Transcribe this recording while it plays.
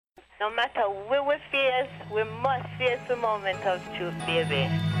No matter what we face, we must face the moment of truth, baby.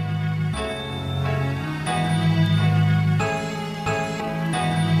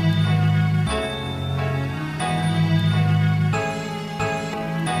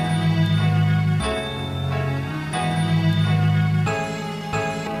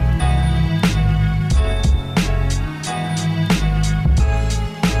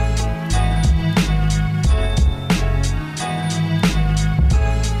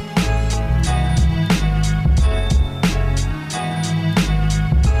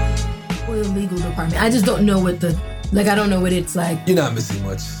 Legal department. I just don't know what I don't know what it's like. You're not missing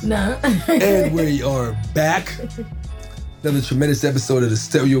much. No. And we are back. Another tremendous episode of the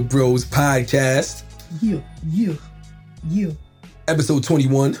Stereo Bros podcast. You. Episode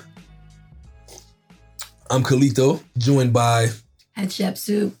 21. I'm Khalito, joined by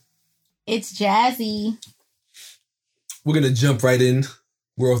Hatshepsut. It's Jazzy. We're going to jump right in.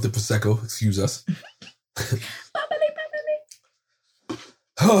 We're off the Prosecco. Excuse us.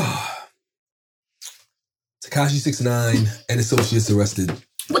 Tekashi 6ix9ine and associates arrested.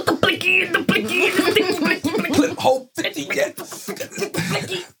 With the blicky and the blicky and the blicky. Clip hole 50 yet.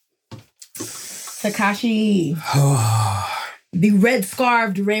 Tekashi, the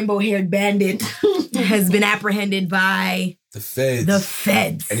red-scarved, rainbow-haired bandit, has been apprehended by the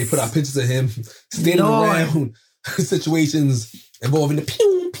feds. And they put out pictures of him standing around situations involving the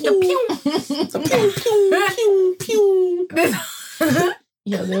pew, pew, pew. The pew, pew, pew.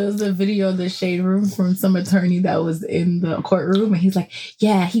 Yo, there was a video of the shade room from some attorney that was in the courtroom, and he's like,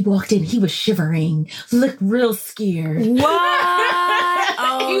 yeah, he walked in, he was shivering, looked real scared. What?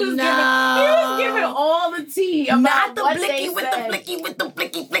 Oh, he was giving all the tea about not the what blicky they with said. the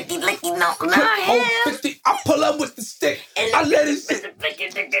blicky. No, Clip hole 50. I pull up with the stick. I let it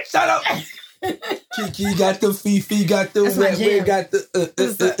shit. Shut up. Kiki got the Fifi, got the wet wig, got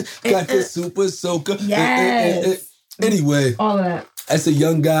the super soaker. Yes. Anyway, All of that. That's a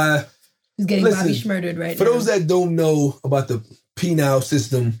young guy. He's getting Bobby Schmurdered right now. For those that don't know about the penile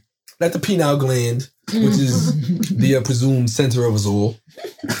system, not the penile gland, which is the presumed center of us all.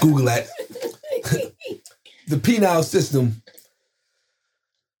 Google that. The penile system.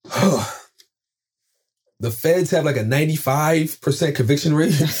 The feds have like a 95% conviction rate.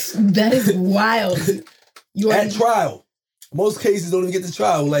 That is wild. At trial. Most cases don't even get to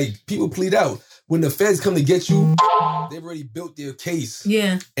trial. Like, people plead out. When the feds come to get you, they've already built their case.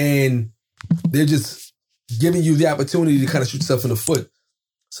 Yeah. And they're just giving you the opportunity to kind of shoot yourself in the foot.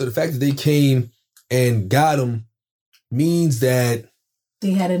 So the fact that they came and got him means that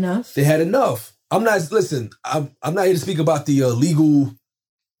they had enough. I'm not here to speak about the legal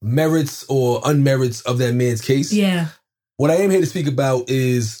merits or unmerits of that man's case. Yeah. What I am here to speak about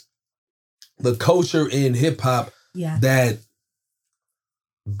is the culture in hip hop that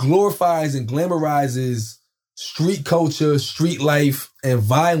glorifies and glamorizes street culture, street life, and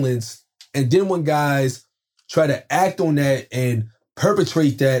violence. And then when guys try to act on that and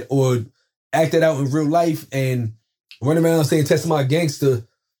perpetrate that or act that out in real life and run around saying test my gangster,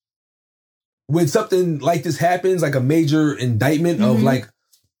 when something like this happens, like a major indictment of like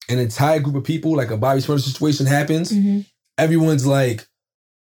an entire group of people, like a Bobby Schmurder situation happens, everyone's like,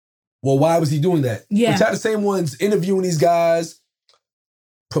 well, why was he doing that? Yeah. Which are the same ones interviewing these guys,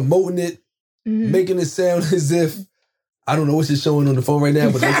 promoting it, making it sound as if, I don't know what you're showing on the phone right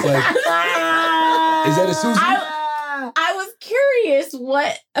now, but it looks like, is that a Susie? I was curious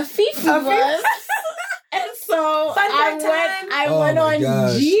what a Fifi was. And so I went on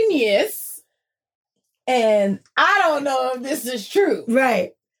Genius, and I don't know if this is true.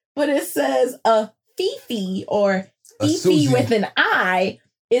 Right. But it says a Fifi or Fifi with an I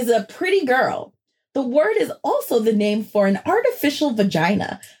is a pretty girl. The word is also the name for an artificial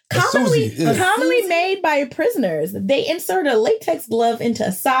vagina, commonly made by prisoners. They insert a latex glove into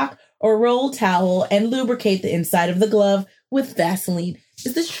a sock or roll towel and lubricate the inside of the glove with Vaseline.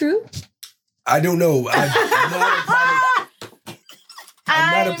 Is this true? I don't know. I'm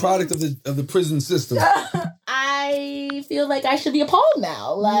not a product of the prison system. I feel like I should be appalled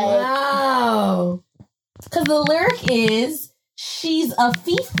now. Wow. Because the lyric is, she's a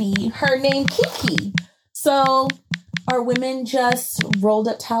Fifi, her name Kiki. So are women just rolled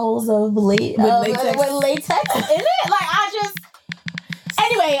up towels of latex in it?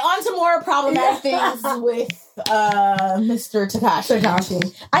 Anyway, on to more problematic things with Mr.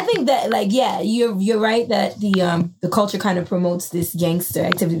 Tekashi. I think that you're right that the culture kind of promotes this gangster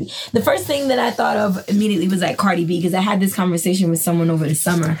activity. The first thing that I thought of immediately was like Cardi B, because I had this conversation with someone over the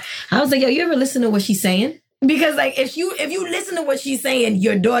summer. I was like, yo, you ever listen to what she's saying? Because like if you listen to what she's saying,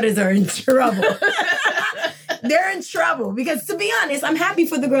 your daughters are in trouble. they're in trouble because, to be honest, I'm happy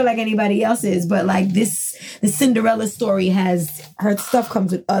for the girl like anybody else is, but like the Cinderella story has her stuff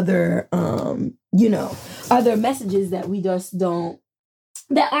comes with other, other messages that we just don't,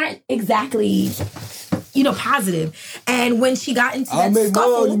 that aren't exactly, positive. And when she got into that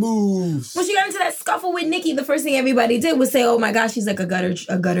scuffle, when she got into that scuffle with Nicki, the first thing everybody did was say, "Oh my gosh, she's like a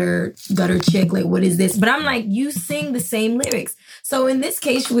gutter chick. Like, what is this?" But I'm like, you sing the same lyrics. So in this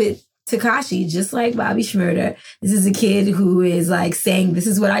case with Tekashi, just like Bobby Shmurda, this is a kid who is like saying, "This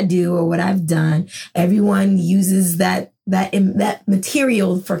is what I do or what I've done." Everyone uses that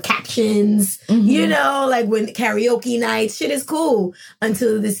material for captions, like when karaoke nights, shit is cool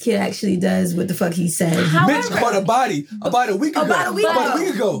until this kid actually does what the fuck he said. Bitch caught a body about a week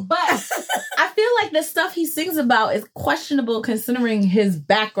ago. But I feel like the stuff he sings about is questionable considering his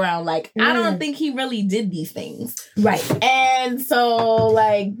background. Like, I don't think he really did these things. Right. And so,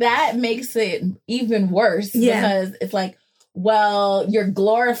 like, that makes it even worse because it's like, well, you're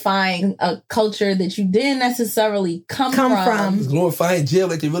glorifying a culture that you didn't necessarily come from. It's glorifying jail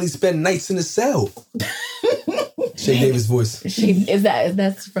like they really spend nights in the cell. Shay Davis voice.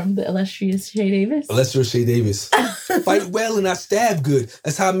 That's from the illustrious Shay Davis? Illustrious Shay Davis. Fight well and I stab good.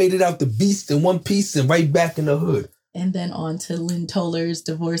 That's how I made it out the beast in one piece and right back in the hood. And then on to Lynn Toller's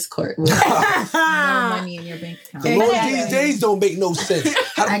divorce court with no money in your bank account. The Lord these days don't make no sense.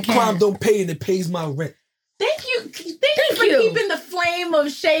 How the crime don't pay and it pays my rent. Thank you for keeping the flame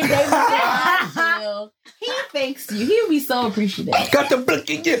of Shay Davis alive. He thanks you. He'll be so appreciative. Got the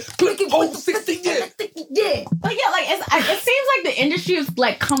blinking, blinking over 60, yeah. But yeah, like it seems like the industry has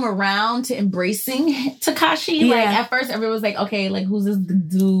like come around to embracing Tekashi. Yeah. Like at first, everyone was like, okay, like who's this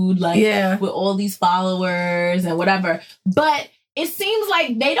dude? Like with all these followers and whatever. But it seems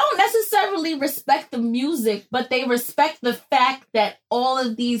like they don't necessarily respect the music, but they respect the fact that all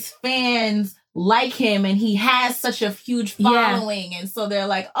of these fans like him and he has such a huge following, and so they're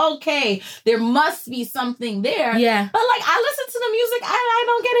like, okay, there must be something there. Yeah, but like I listen to the music, I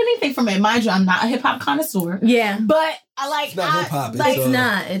don't get anything from it. Mind you, I'm not a hip hop connoisseur. Yeah, but I like it's not hip hop. Like it's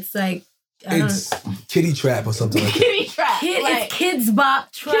not. It's like it's kitty trap or something like that. Kitty trap. It's kids bop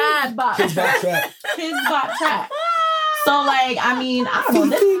trap. Kids bop trap. Kids bop trap. So, like, I mean, I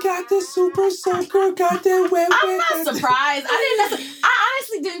don't know. Fifi got the super soaker, got that wet. I'm not surprised. I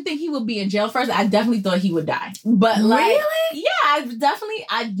honestly didn't think he would be in jail first. I definitely thought he would die. But, like, really? Yeah,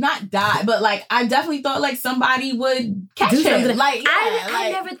 I'd not die, but, like, I definitely thought, like, somebody would catch him. Like,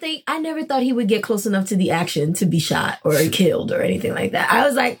 I never thought he would get close enough to the action to be shot or killed or anything like that. I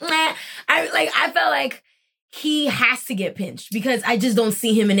was like, nah. I felt like he has to get pinched because I just don't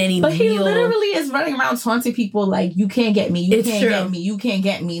see him in any. But he literally is running around taunting people like, "You can't get me. You can't get me. You can't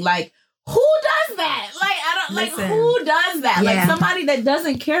get me." Like, who does that? Like, I don't. Listen, like, who does that? Yeah. Like somebody that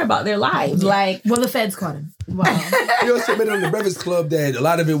doesn't care about their lives. Like, well, the feds caught him. Wow. He also admitted on the Breakfast Club that a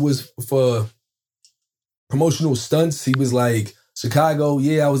lot of it was for promotional stunts. He was like, Chicago,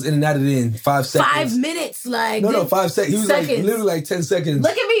 I was in and out of it in 5 seconds. 5 minutes, like. No, 5 seconds. He was like literally like 10 seconds.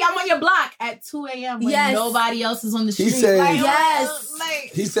 Look at me, I'm on your block at 2 a.m. when nobody else is on the street. He said,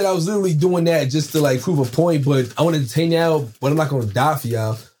 like, he said I was literally doing that just to like prove a point, but I want to entertain y'all, but I'm not going to die for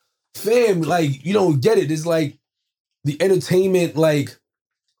y'all. Fam, like, you don't get it. It's like the entertainment, like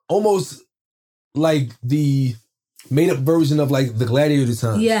almost like the made up version of like the Gladiator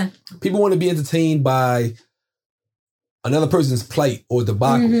times. Yeah. People want to be entertained by another person's plight or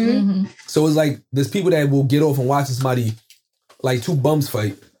debacle. Mm-hmm. So it's like there's people that will get off and watch somebody like two bums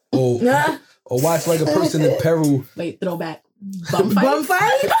fight or watch like a person in peril. Wait, throwback. Bum fight? Bum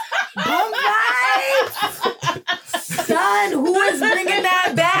fight? Bum fight? Son, who is bringing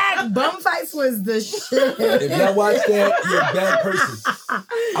that back? Bum fights was the shit. If y'all watch that, you're a bad person.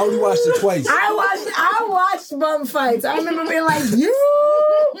 I only watched it twice. I watched bum fights. I remember being like,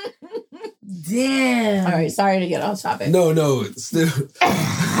 damn. All right, sorry to get off topic. No, still.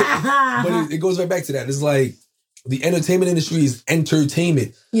 But it goes right back to that. It's like the entertainment industry is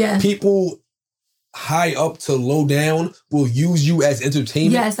entertainment. Yeah. People high up to low down will use you as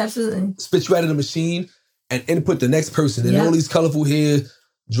entertainment. Yes, absolutely. Spit you out of the machine and input the next person. And all these colorful hair,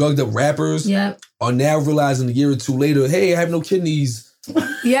 drugged up rappers are now realizing a year or two later, hey, I have no kidneys.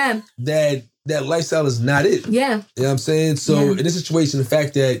 Yeah. That lifestyle is not it. Yeah. You know what I'm saying? So in this situation, the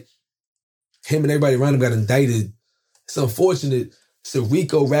fact that him and everybody around him got indicted, it's unfortunate. It's a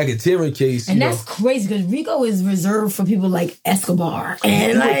RICO racketeering case. And that's crazy because RICO is reserved for people like Escobar.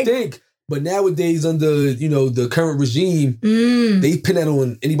 And you would think. But nowadays, under the current regime, they pin that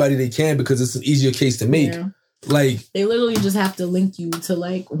on anybody they can because it's an easier case to make. Yeah. Like they literally just have to link you to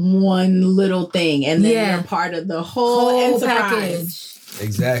like one little thing, and then you're part of the whole enterprise. Package.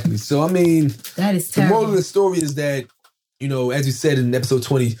 Exactly. So, I mean, that is terrible. The moral of the story is that, as you said in episode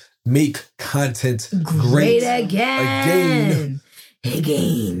 20, make content great again.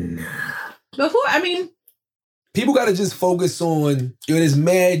 Before, people got to just focus on, there's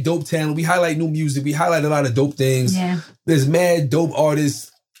mad dope talent. We highlight new music. We highlight a lot of dope things. Yeah. There's mad dope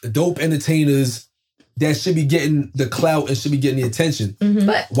artists, dope entertainers that should be getting the clout and should be getting the attention. Mm-hmm.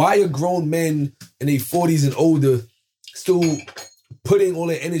 But why are grown men in their 40s and older still putting all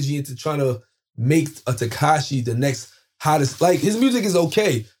their energy into trying to make a Tekashi the next hottest? Like, his music is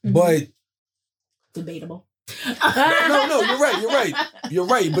okay, but... Debatable. No, you're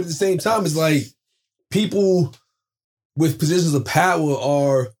right. But at the same time, it's like people with positions of power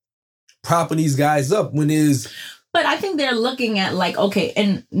are propping these guys up when there's... But I think they're looking at like, okay,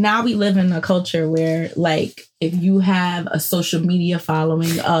 and now we live in a culture where like if you have a social media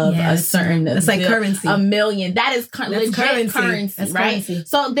following of a certain... It's like currency. $1 million. That is legit currency, That's right? Currency.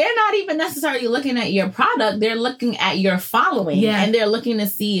 So they're not even necessarily looking at your product. They're looking at your following. Yeah. And they're looking to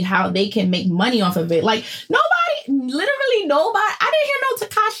see how they can make money off of it. Like literally nobody... I didn't hear no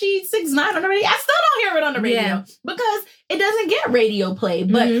Tekashi 6ix9ine on the radio. I still don't hear it on the radio because it doesn't get radio play.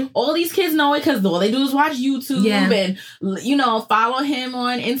 But all these kids know it because all they do is watch YouTube and, follow him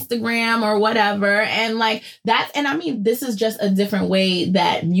on Instagram or whatever. And like that, and I mean, this is just a different way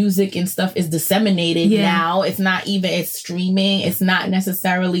that music and stuff is disseminated now. It's not even, it's streaming. It's not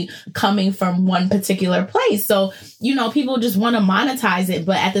necessarily coming from one particular place. So, people just want to monetize it.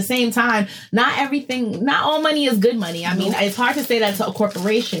 But at the same time, not all money is good money. I mean, it's hard to say that to a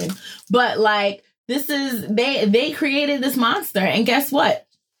corporation, but like, this is, they created this monster. And guess what?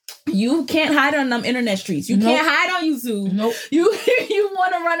 You can't hide on them internet streets. You can't hide on YouTube. Nope. You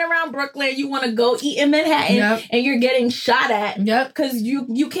want to run around Brooklyn. You want to go eat in Manhattan and you're getting shot at because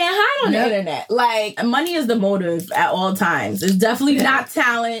you can't hide on the internet. Like, money is the motive at all times. It's definitely not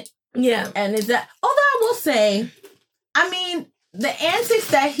talent. Yeah. And it's that, although I will say, I mean, the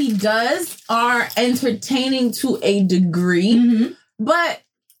antics that he does are entertaining to a degree, but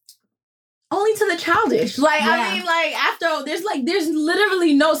only to the childish. Like, I mean, like, after, there's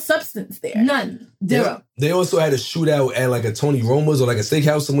literally no substance there. None. Zero. They also had a shootout at, like, a Tony Roma's or, like, a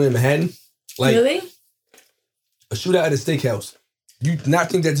steakhouse somewhere in Manhattan. Like, really? A shootout at a steakhouse. You not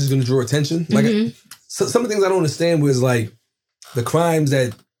think that's just going to draw attention? Like, some of the things I don't understand was, like, the crimes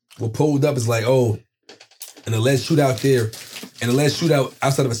that were pulled up is like, oh, an alleged shootout there, an alleged shootout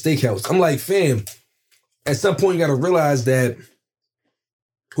outside of a steakhouse. I'm like, fam, at some point you got to realize that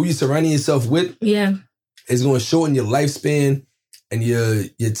who you're surrounding yourself with is going to shorten your lifespan and your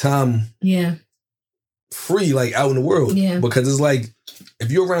time free, like, out in the world. Yeah. Because it's like,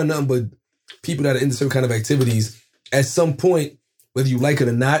 if you're around nothing but people that are into certain kind of activities, at some point, whether you like it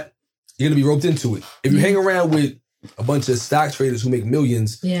or not, you're going to be roped into it. If you hang around with a bunch of stock traders who make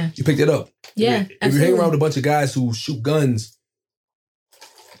millions, you pick that up. Yeah, if you hang around with a bunch of guys who shoot guns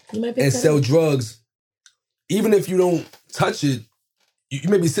and sell drugs, even if you don't touch it, you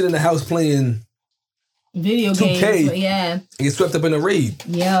may be sitting in the house playing video 2K games, and get swept up in a raid.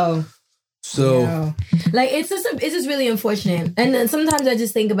 So, like, it's just really unfortunate. And then sometimes I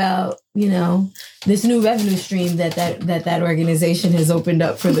just think about, this new revenue stream that organization has opened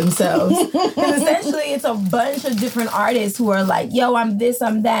up for themselves. And essentially, it's a bunch of different artists who are like, yo, I'm this,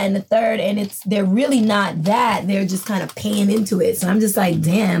 I'm that, and the third. And they're really not that. They're just kind of paying into it. So I'm just like,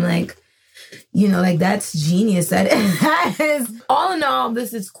 damn, like, like, that's genius. That is, all in all,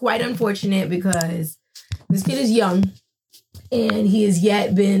 this is quite unfortunate because this kid is young and he has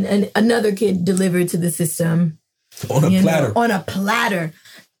yet been another kid delivered to the system. On a platter. On a platter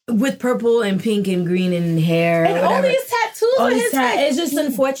with purple and pink and green and hair. And all these tattoos on his face. It's just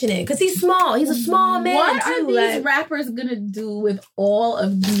unfortunate because he's small. He's a small man. What are these rappers going to do with all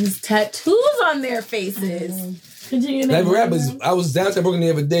of these tattoos on their faces? Like rappers, I was downtown Brooklyn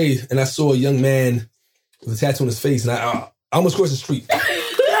the other day and I saw a young man with a tattoo on his face and I almost crossed the street.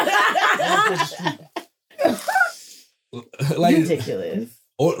 Like, ridiculous.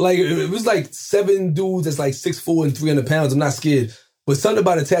 Or like it was like 7 dudes that's like 6'4" and 300 pounds. I'm not scared. But something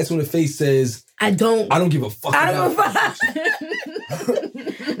about a tattoo on the face says I don't give a fuck. I don't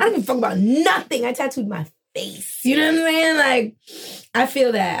give a fuck about nothing. I tattooed my face. You know what I'm saying? Like, I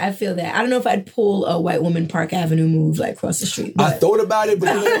feel that. I don't know if I'd pull a white woman Park Avenue move like across the street. I thought about it,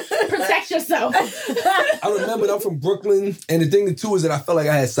 but protect yourself. I remember I'm from Brooklyn, and the thing too is that I felt like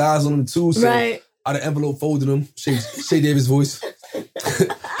I had size on them too. So right. I'd have envelope folded them. Shay Davis' voice.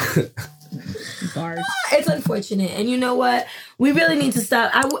 Bars. It's unfortunate, and you know what? We really need to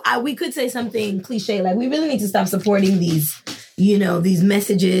stop. We could say something cliche like we really need to stop supporting these these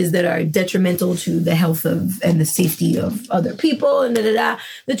messages that are detrimental to the health of and the safety of other people and The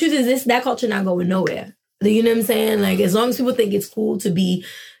truth is that culture not going nowhere. You know what I'm saying? Like, as long as people think it's cool to be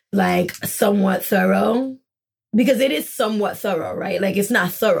like somewhat thorough, because it is somewhat thorough, right? Like, it's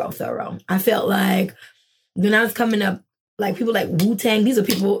not thorough. I felt like when I was coming up, like people like Wu-Tang, these are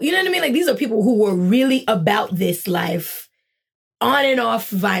people, you know what I mean? Like, these are people who were really about this life. On and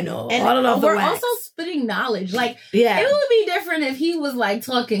off vinyl. And on and off the we're wax. also spitting knowledge. Like, yeah. It would be different if he was like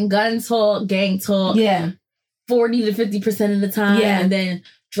talking gun talk, gang talk. Yeah. 40 to 50% of the time. Yeah. And then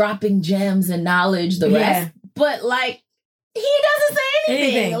dropping gems and knowledge the rest. But like, he doesn't say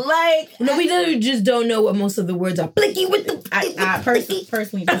anything. Like, no, we literally just don't know what most of the words are. Blicky with the. I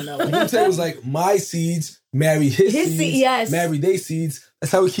personally don't know. Wu-Tang was like, my seeds marry his seeds, yes. marry their seeds.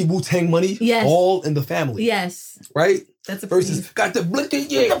 That's how we keep Wu-Tang money. Yes. All in the family. Yes. Right? That's a versus got the blicky,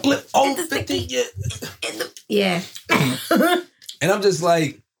 yeah, blip, oh, 50, yeah. Yeah. And I'm just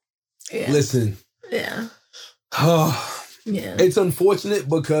like, listen. Yeah. Yeah. It's unfortunate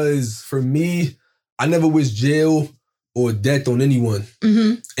because for me, I never wish jail or death on anyone.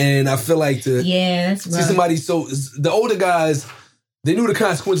 Mm-hmm. And I feel like to that's see somebody the older guys, they knew the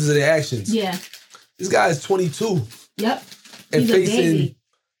consequences of their actions. Yeah. This guy is 22. Yep. And facing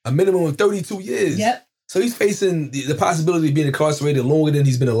a minimum of 32 years. Yep. So he's facing the possibility of being incarcerated longer than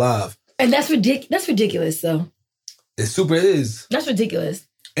he's been alive. And that's ridiculous. That's ridiculous, though. It super is. That's ridiculous.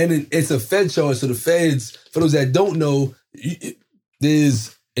 And it's a Fed charge. So the feds, for those that don't know,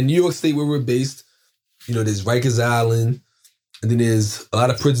 there's in New York State where we're based, there's Rikers Island, and then there's a lot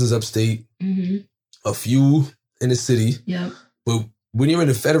of prisons upstate, a few in the city. Yeah. But when you're in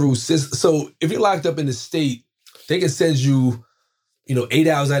the federal system, so if you're locked up in the state, they can send you 8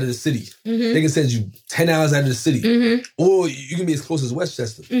 hours out of the city. Mm-hmm. They can send you 10 hours out of the city. Mm-hmm. Or you can be as close as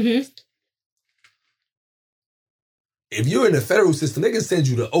Westchester. Mm-hmm. If you're in the federal system, they can send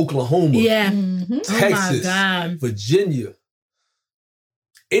you to Oklahoma, Texas, Virginia,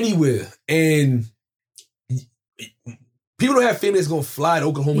 anywhere. And people don't have family that's going to fly to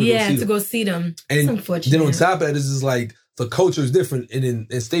Oklahoma to go see them. And that's unfortunate. Then on top of that, this is like, the culture is different. And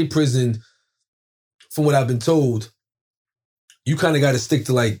in state prison, from what I've been told, you kind of got to stick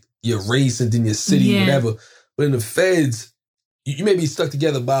to like your race and then your city, whatever. But in the feds, you may be stuck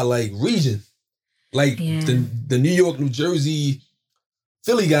together by like region, like the New York, New Jersey,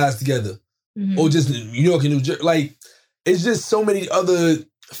 Philly guys together, or just New York and New Jersey. Like, it's just so many other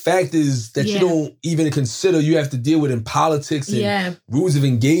factors that you don't even consider you have to deal with in politics and rules of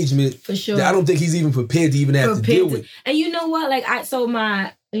engagement. For sure. That I don't think he's even prepared to even have to deal with. And you know what? Like,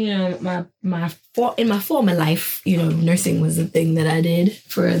 in my former life, nursing was the thing that I did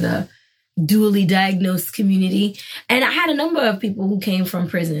for the dually diagnosed community. And I had a number of people who came from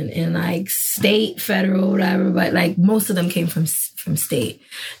prison in like state, federal, whatever, but like most of them came from state.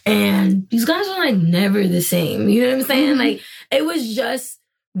 And these guys were like never the same. You know what I'm saying? Mm-hmm. Like, it was just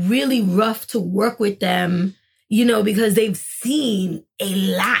really rough to work with them, because they've seen a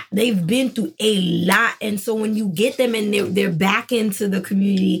lot. They've been through a lot. And so when you get them and they're back into the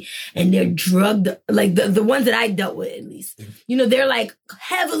community and they're drugged, like the ones that I dealt with at least, they're like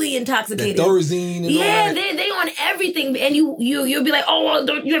heavily intoxicated. Thorazine and all that. They on everything. And you'll be like, oh, well,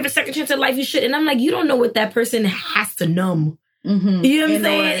 don't you have a second chance at life? You should. And I'm like, you don't know what that person has to numb. Mm-hmm. You know what I'm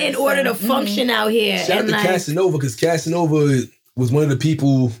saying? In order to function out here. Shout out to Casanova, because Casanova was one of the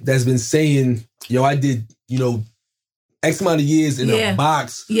people that's been saying, I did, X amount of years in a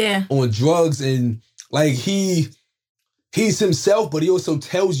box on drugs. And like he's himself, but he also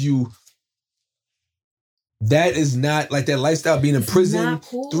tells you that is not like that lifestyle, being in prison,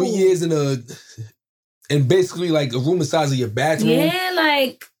 cool. 3 years and basically like a room the size of your bathroom. Yeah,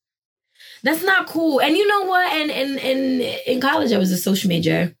 like that's not cool. And you know what? And in college, I was a social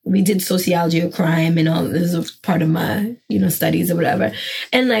major. We did sociology of crime and all. This was part of my, studies or whatever.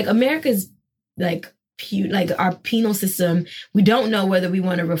 And like America's like our penal system, we don't know whether we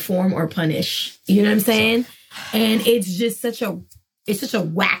want to reform or punish. You know what I'm saying? And it's just such a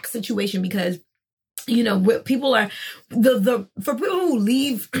whack situation because people are for people who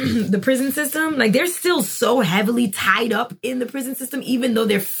leave the prison system, like they're still so heavily tied up in the prison system, even though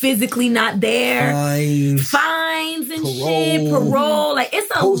they're physically not there. Fines and parole. Like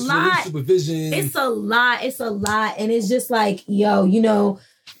it's a lot. Supervision. It's a lot. And it's just like,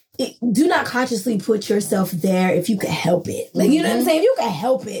 do not consciously put yourself there if you can help it. Like, you know what I'm saying? If you can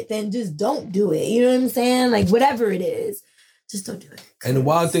help it, then just don't do it. You know what I'm saying? Like, whatever it is, just don't do it. And the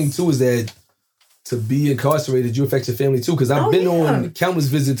wild thing, too, is that to be incarcerated, you affect your family, too. Because I've been on countless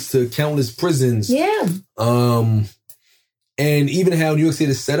visits to countless prisons. Yeah. And even how New York State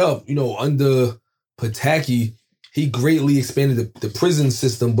is set up, under Pataki, he greatly expanded the prison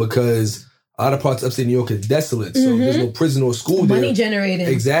system because a lot of parts of upstate New York are desolate. So there's no prison or school there. Money generating.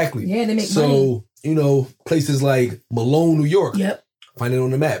 Exactly. Yeah, they make money. So, places like Malone, New York. Yep. Find it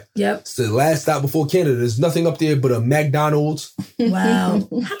on the map. Yep. It's the last stop before Canada. There's nothing up there but a McDonald's. Wow. How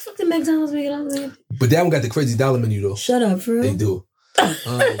the fuck did McDonald's make it up there? But that one got the crazy dollar menu, though. Shut up, for real? They do.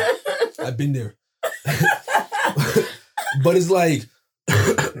 I've been there. But it's like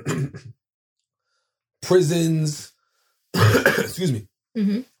prisons. Excuse me.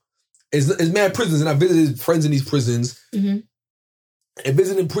 Mm-hmm. It's mad prisons, and I visited friends in these prisons. Mm-hmm. And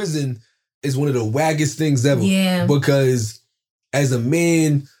visiting prison is one of the wackest things ever. Yeah. Because as a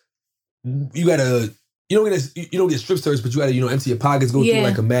man, you don't get strip search, but you gotta, empty your pockets, go through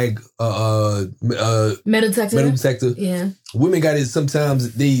like a metal detector. Yeah. Women got it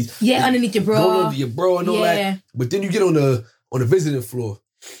sometimes. They underneath your bra. Go under your bra and all that. But then you get on the visiting floor,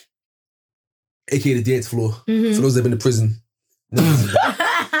 aka the dance floor. Mm-hmm. For those that have been to prison.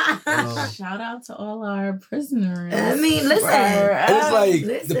 Shout out to all our prisoners. I mean, listen. And it's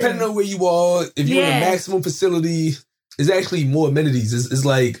like, depending on where you are, if you're in a maximum facility, it's actually more amenities. It's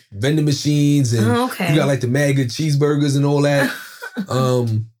like vending machines and you got like the MAGA cheeseburgers and all that.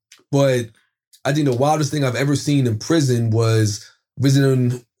 But I think the wildest thing I've ever seen in prison was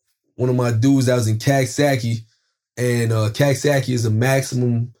visiting one of my dudes that was in Kaksaki. And Kaksaki is a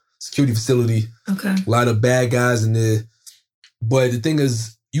maximum security facility. Okay. A lot of bad guys in there. But the thing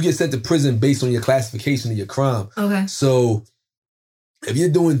is, you get sent to prison based on your classification of your crime. Okay. So if you're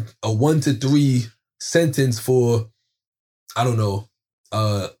doing a 1 to 3 sentence for, I don't know,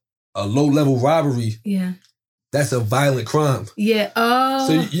 a low-level robbery, that's a violent crime. Yeah.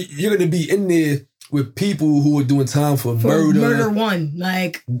 So you're going to be in there with people who are doing time for murder. Murder one.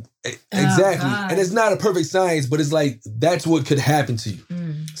 Like. Exactly. And it's not a perfect science, but it's like, that's what could happen to you.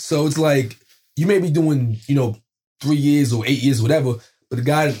 So it's like, you may be doing, 3 years or 8 years, whatever, but the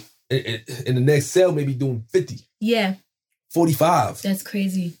guy in the next cell may be doing 50. Yeah. 45. That's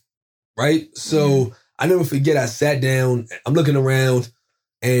crazy. Right? So I never forget, I sat down, I'm looking around,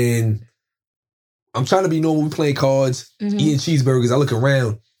 and I'm trying to be normal. We're playing cards, eating cheeseburgers. I look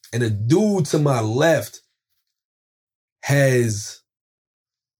around, and the dude to my left has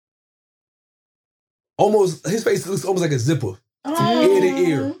his face looks almost like a zipper. Ear to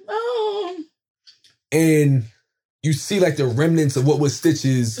ear. And you see like the remnants of what was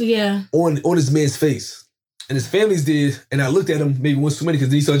stitches on this man's face. And his family's there, and I looked at him maybe once too many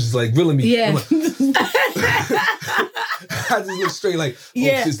because he started just like grilling me. Yeah. Like, I just looked straight like,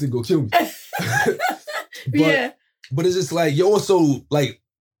 this nigga go kill me. But it's just like, you're also like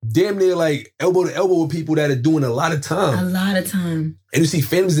damn near like elbow to elbow with people that are doing a lot of time. And you see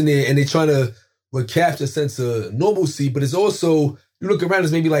families in there, and they trying to recapture a sense of normalcy, but it's also, you look around,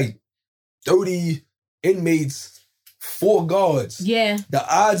 there's maybe like 30 inmates, 4 guards. Yeah. The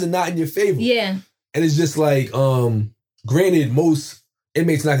odds are not in your favor. Yeah. And it's just like, granted, most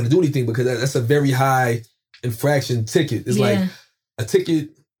inmates are not going to do anything because that's a very high infraction ticket. It's like a ticket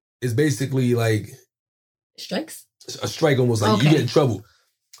is basically like strikes. A strike almost, like you get in trouble.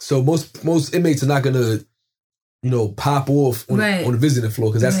 So most inmates are not going to, pop off on the visiting floor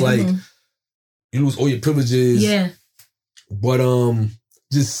because that's like you lose all your privileges. Yeah. But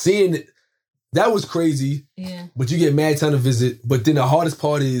just seeing it, that was crazy. Yeah. But you get mad time to visit. But then the hardest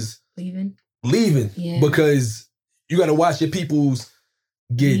part is leaving. Yeah. Because you got to watch your peoples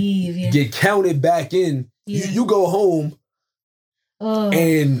get counted back in. Yeah. You go home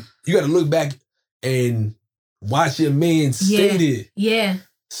and you got to look back and watch your man stay there. Yeah.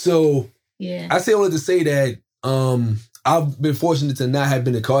 So I say all that to say that I've been fortunate to not have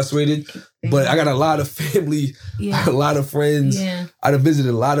been incarcerated, but I got a lot of family, a lot of friends. Yeah. I've visited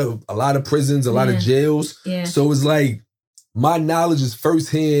a lot of prisons, a lot of jails. Yeah. So it's like my knowledge is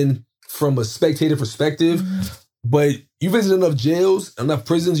firsthand from a spectator perspective. But you visit enough jails, enough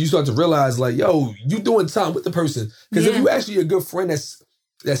prisons, you start to realize like, yo, you doing time with the person. Because if you actually a good friend that's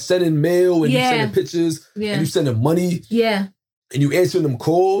sending mail and you sending pictures and you sending money and you answering them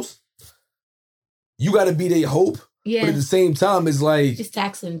calls, you got to be their hope. Yeah. But at the same time, it's like it's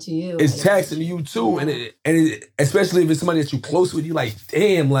taxing to you. It's taxing to you too, and especially if it's somebody that you close with, you like,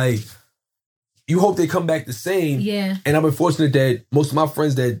 damn, like you hope they come back the same. Yeah. And I've been fortunate that most of my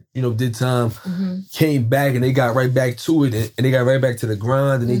friends that did time came back and they got right back to it and they got right back to the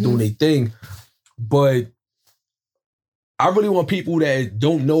grind and they doing their thing. But I really want people that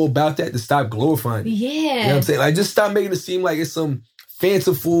don't know about that to stop glorifying it. Yeah. You know what I'm saying? Like just stop making it seem like it's some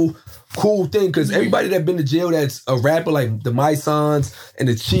fanciful, cool thing, because everybody that been to jail that's a rapper, like the Mysons and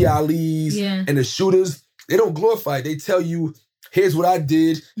the Chi Alis and the shooters, they don't glorify it. They tell you here's what I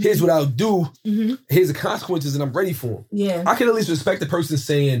did, here's what I'll do, here's the consequences, and I'm ready for them. Yeah. I can at least respect the person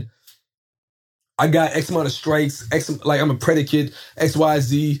saying, I got X amount of strikes, like I'm a predicate, X, Y,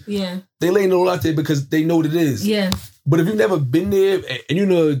 Z. Yeah. They laying it all out there because they know what it is. Yeah. But if you've never been there and you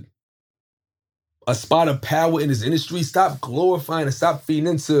know a spot of power in this industry, stop glorifying and stop feeding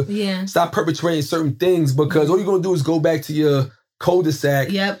into, stop perpetrating certain things, because all you're going to do is go back to your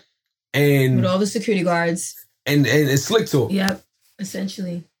cul-de-sac. Yep. And with all the security guards. And slick talk. Yep.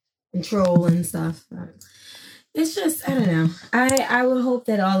 Essentially. Control and stuff. It's just, I don't know. I would hope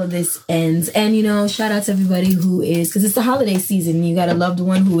that all of this ends. And, you know, shout out to everybody who is, because it's the holiday season. You got a loved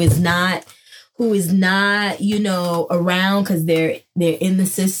one who is not, you know, around because they're in the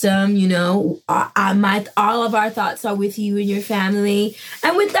system, you know. All of our thoughts are with you and your family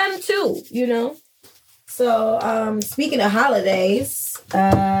and with them too, you know. So, speaking of holidays,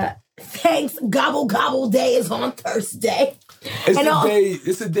 thanks Gobble Gobble Day is on Thursday.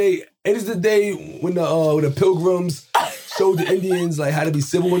 It's the day when the pilgrims showed the Indians like how to be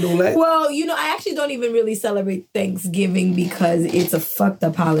civil and all that. Well, you know, I actually don't even really celebrate Thanksgiving because it's a fucked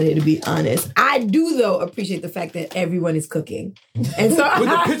up holiday, to be honest. I do, though, appreciate the fact that everyone is cooking. And so with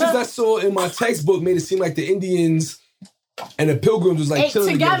the pictures I saw in my textbook made it seem like the Indians and the pilgrims was like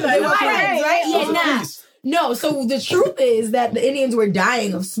chilling together. Right? Yeah, nah. No, so the truth is that the Indians were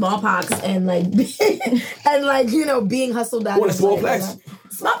dying of smallpox and like you know, being hustled out. You want a smallpox?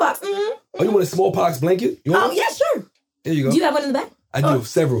 Smallpox. Mm-hmm. Oh, you want a smallpox blanket? You want yeah, sure. There you go. Do you have one in the back? I do,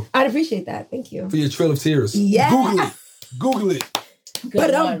 several. I'd appreciate that. Thank you. For your Trail of Tears. Yeah. Google it.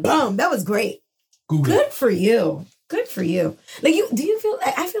 But boom, that was great. Good for you. Good for you. Like do you feel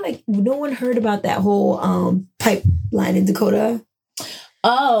like, I feel like no one heard about that whole pipeline in Dakota?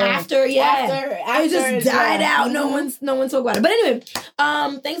 Oh, after it just died out. Mm-hmm. No one talked about it. But anyway,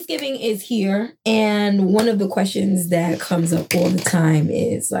 Thanksgiving is here, and one of the questions that comes up all the time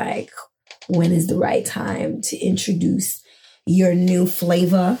is like, when is the right time to introduce your new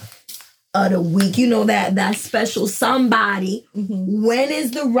flavor of the week? You know, that special somebody. Mm-hmm. When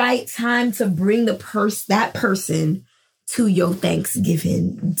is the right time to bring that person to your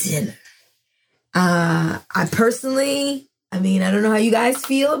Thanksgiving dinner? I personally, I don't know how you guys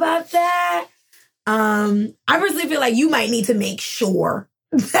feel about that. I personally feel like you might need to make sure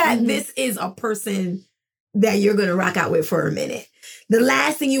that this is a person that you're going to rock out with for a minute. The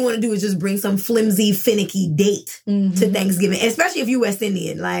last thing you want to do is just bring some flimsy, finicky date to Thanksgiving, especially if you're West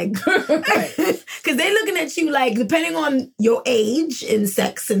Indian, like, because they're looking at you like, depending on your age and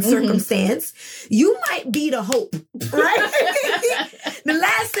sex and circumstance, you might be the hope, right? The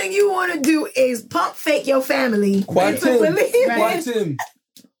last thing you want to do is pump fake your family. Why, Tim?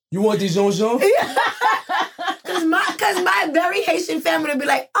 You want these Jean-Jean? Because my very Haitian family would be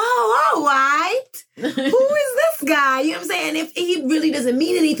like, oh, all right. Who is this guy? You know what I'm saying? If he really doesn't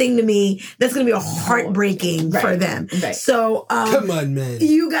mean anything to me, that's going to be heartbreaking for them. Right. So, come on, man.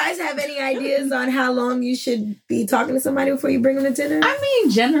 You guys have any ideas on how long you should be talking to somebody before you bring them to dinner?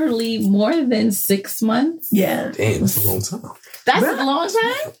 Generally more than 6 months. Yeah. Damn, that's a long time. That's a long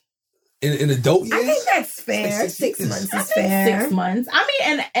time? In adult years? I think that's fair. 6 months is fair. 6 months.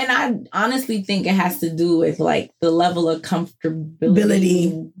 And I honestly think it has to do with like the level of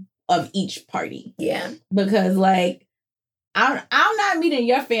comfortability of each party. Yeah. Because like I'm not meeting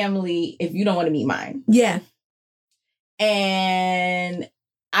your family if you don't want to meet mine. Yeah. And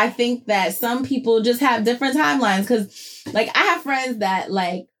I think that some people just have different timelines, because like I have friends that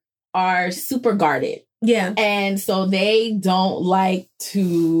like are super guarded. Yeah. And so they don't like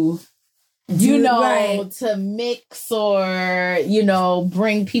to to mix or,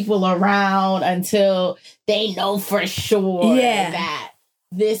 bring people around until they know for sure that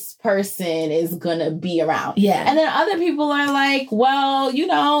this person is gonna be around. Yeah. And then other people are like, well,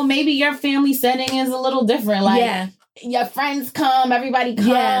 maybe your family setting is a little different. Like, your friends come, everybody comes.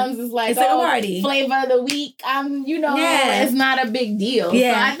 Yeah. It's like a party. Flavor of the week. It's not a big deal.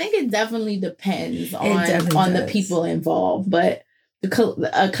 Yeah. So I think it definitely depends on the people involved. But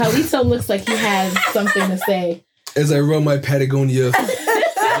Carlito looks like he has something to say. As I run my Patagonia.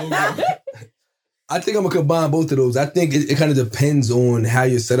 I think I'm going to combine both of those. I think it kind of depends on how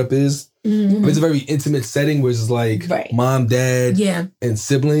your setup is. Mm-hmm. If it's a very intimate setting where it's like mom, dad, and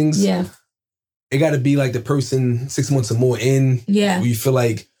siblings. Yeah. It got to be like the person 6 months or more in. Yeah. Where you feel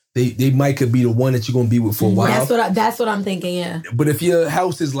like they might could be the one that you're going to be with for a while. That's what I'm thinking, yeah. But if your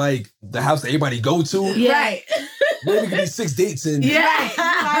house is like the house that everybody go to. Yeah. Right. Maybe it could be 6 dates in. Yeah.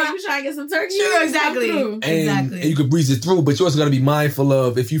 You trying to get some turkey? Sure, exactly. And you could breeze it through, but you also got to be mindful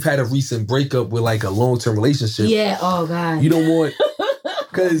of if you've had a recent breakup with like a long-term relationship. Yeah, oh God. You don't want...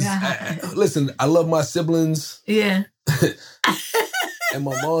 Because, listen, I love my siblings. Yeah. and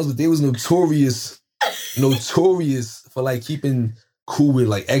my mom's, but they was notorious for like keeping cool with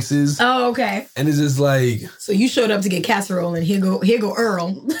like exes. Oh, okay. And it's just like, so you showed up to get casserole, and here go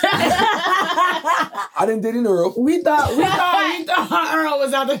Earl. I didn't date an Earl. We thought Earl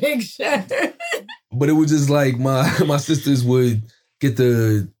was out the picture. But it was just like my sisters would get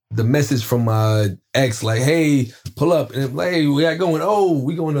the message from my ex, like, hey, pull up. And like, hey, we got going. Oh,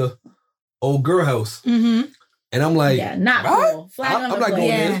 we going to old girl house. Mm-hmm. And I'm like, yeah, not cool. Flag on I'm the not plate. going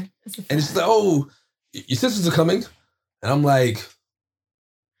Yeah. there. And it's like, oh, your sisters are coming. And I'm like,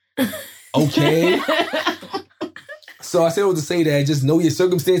 okay. So I said all to say that, just know your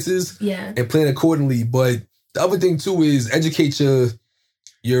circumstances and plan accordingly. But the other thing too is educate your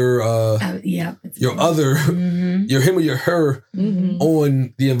other, your him or your her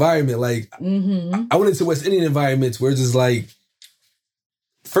on the environment. Like I went into West Indian environments where it's just like,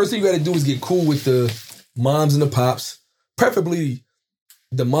 first thing you got to do is get cool with the moms and the pops, preferably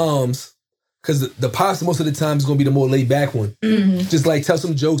the moms, because the pops most of the time is going to be the more laid back one. Just like tell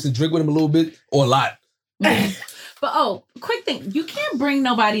some jokes and drink with them a little bit or a lot. But quick thing, you can't bring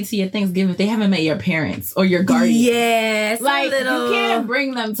nobody to your Thanksgiving if they haven't met your parents or your guardian. Yes, like you can't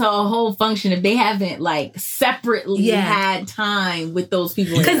bring them to a whole function if they haven't like separately had time with those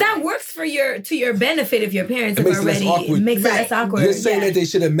people. Because that works to your benefit if your parents have already. It makes it less awkward. You're saying that they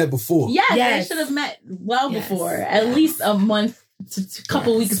should have met before. Yes, they should have met before, at least a month to a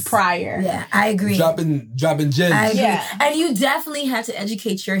couple weeks prior. Yeah, I agree. Dropping gems. I agree. Yeah. And you definitely have to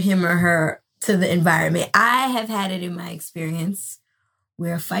educate him or her to the environment. I have had it in my experience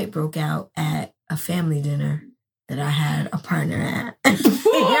where a fight broke out at a family dinner that I had a partner at.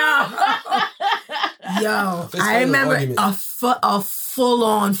 Yo, I remember a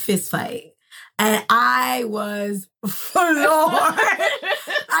full-on fist fight. And I was floored.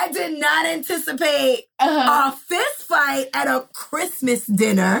 I did not anticipate a fist fight at a Christmas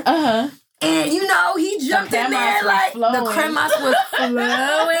dinner. And, he jumped in there like the cremas was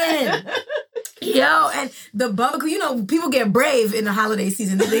flowing. Yo, and the barbecue, people get brave in the holiday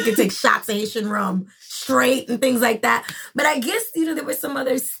season. They can take shots of Haitian rum straight and things like that. But I guess, there were some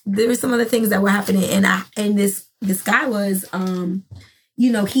other things that were happening. And this guy was,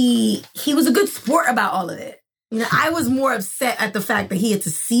 he was a good sport about all of it. I was more upset at the fact that he had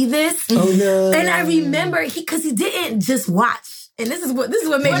to see this. Oh, no. And I remember because he didn't just watch. And this is what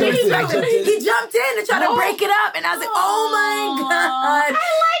made me respect him. He jumped in and tried to break it up. And I was like, oh my God. I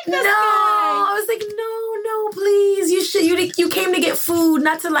like this guy. I was like, no, please. You came to get food,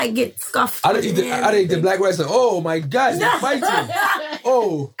 not to like get scuffed. I didn't eat the black rice. Like, oh my God, they're fighting.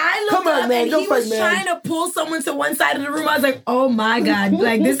 Oh. I looked up man, and he was trying to pull someone to one side of the room. I was like, oh my God.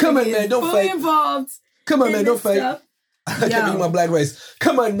 Like this Come on, man, don't fully fight. involved. Come on, man, don't fight. Stuff. I can't eat my black rice.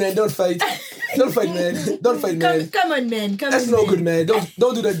 Come on, man, don't fight. Don't fight, man. Don't fight, man. Come on, man. That's no good, man. Don't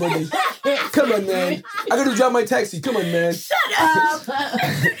do that, buddy. Come on, man. I gotta drive my taxi. Come on, man. Shut up.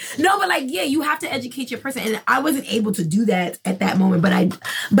 No, but you have to educate your person. And I wasn't able to do that at that moment.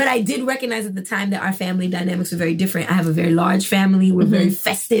 But I did recognize at the time that our family dynamics were very different. I have a very large family. We're very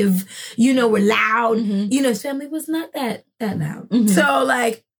festive. We're loud. His family was not that loud.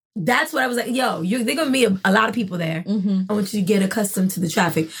 So that's what I was like, yo, they're going to be a lot of people there. I want you to get accustomed to the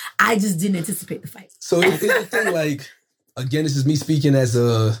traffic. I just didn't anticipate the fight. So it's the thing, again, this is me speaking as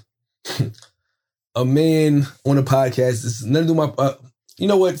a man on a podcast. This is nothing to do with my... you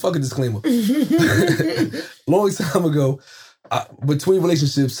know what? Fuck a disclaimer. Long time ago, between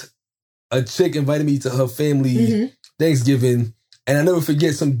relationships, a chick invited me to her family Thanksgiving. And I never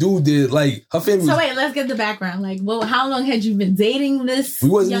forget, some dude did, her family... So wait, let's get the background. how long had you been dating this We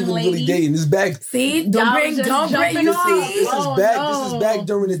wasn't young even lady? This back... See? Don't bring This is back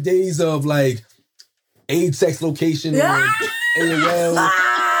during the days of, age, sex, location, and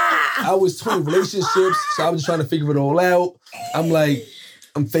I was 20 relationships, so I was just trying to figure it all out.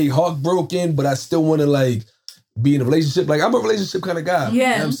 I'm fake heartbroken, but I still want to, be in a relationship. I'm a relationship kind of guy. Yeah. You know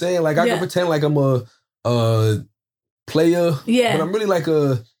what I'm saying? I can pretend like I'm a player. Yeah. But I'm really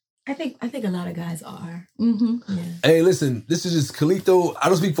I think a lot of guys are. Yeah. Hey, listen, this is just Khalito. I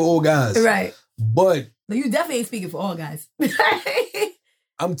don't speak for all guys. Right. But you definitely ain't speaking for all guys.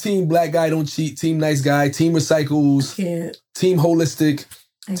 I'm team black guy, don't cheat, team nice guy, team recycles, team holistic,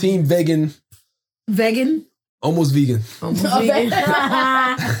 team vegan. Vegan? Almost vegan.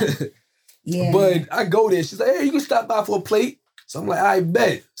 Yeah. But I go there. She's like, hey, you can stop by for a plate. So I'm like, I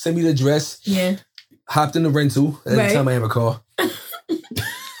bet. Send me the address. Yeah. Hopped in the rental at the time I have a car.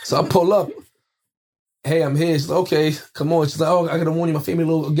 So I pull up. Hey, I'm here. She's like, okay, come on. She's like, oh, I gotta warn you, my family a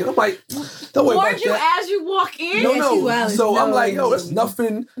little again. I'm like, Don't worry warned about you that. as you walk in? No. So I'm like, yo, that's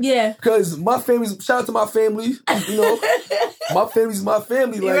nothing. Yeah. Because my family's, shout out to my family, you know. My family's my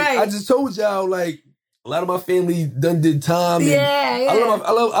family. Like, I just told y'all, like, a lot of my family done did time. And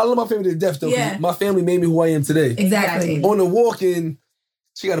I love my family to death, though. Yeah. My family made me who I am today. Exactly. On the walk-in,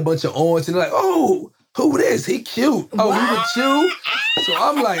 she got a bunch of aunts, and they're like, oh, who this? He cute. Oh, he with you? So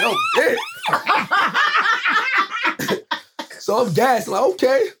I'm like, oh, yeah. So I'm gassed, like,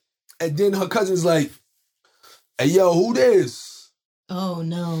 okay. And then her cousin's like, hey, yo, who this? Oh,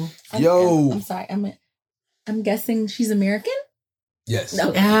 no. I'm sorry. I'm guessing she's American? Yes. No.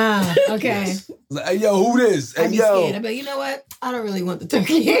 Okay. Yes. Like, hey, yo, who this? Hey, I'd be scared. I'd be like, you know what? I don't really want the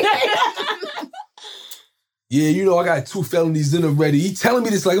turkey. Yeah, you know, I got 2 felonies in already. He telling me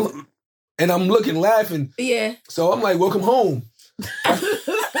this, like, and I'm looking, laughing. Yeah. So I'm like, welcome home. And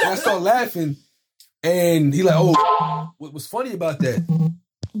I start laughing. And he like, oh, what was funny about that?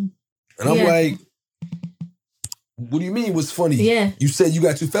 And I'm like, what do you mean what's funny? Yeah. You said you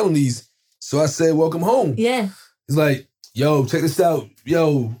got 2 felonies. So I said, welcome home. Yeah. He's like, yo, check this out.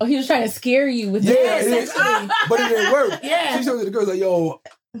 Yo. Oh, he was trying to scare you with but it didn't work. Yeah. She showed to the girls like, yo,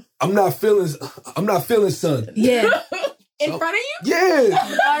 I'm not feeling son. Yeah. In front of you? Yeah.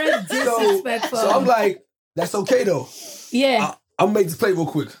 Oh, that's disrespectful. So I'm like, that's okay though. Yeah. I'll make this play real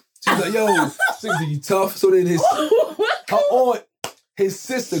quick. She's like, yo, things you tough. So then her aunt, his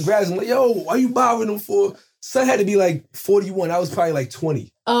sister grabs him like, yo, why you bothering him for? Son had to be like 41. I was probably like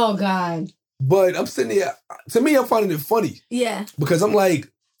 20. Oh, God. But I'm sitting there, to me, I'm finding it funny. Yeah. Because I'm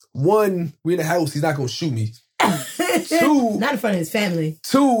like, 1, we in the house, he's not going to shoot me. 2. Not in front of his family.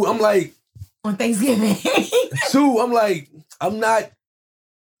 2, I'm like. On Thanksgiving. 2, I'm like, I'm not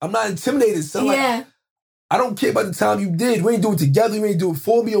intimidated. So I'm like, I don't care about the time you did. We ain't do it together. You ain't do it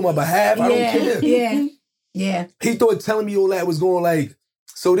for me on my behalf. I don't care. Yeah. Yeah. He thought telling me all that was going like,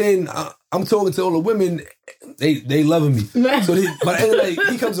 so then I'm talking to all the women, they loving me. So by the end of the night,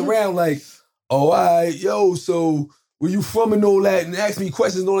 he comes around like, oh, all right, yo, so where you from and all that, and ask me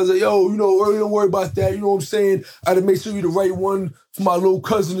questions and all that. Like, yo, you know, don't worry about that. You know what I'm saying? I had to make sure you're the right one for my little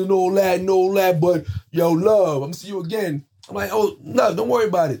cousin and all that. But, yo, love, I'm going to see you again. I'm like, oh, no, don't worry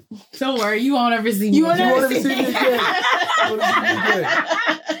about it. Don't worry, you won't ever see me. You won't ever see me again.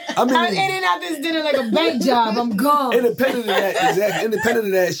 I'm in and out this dinner like a bank job. I'm gone. Independent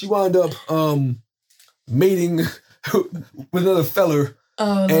of that, she wound up mating with another feller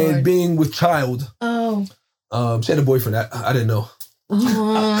and being with child. Oh. She had a boyfriend. I didn't know.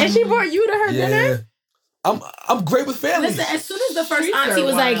 And she brought you to her dinner? I'm great with families. Listen, as soon as the first auntie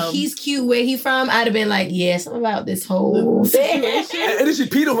was like, he's cute, where he from? I'd have been like, yeah, something about this whole thing. And then she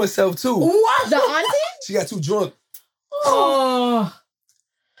peed on herself, too. What? The auntie? She got too drunk. Oh.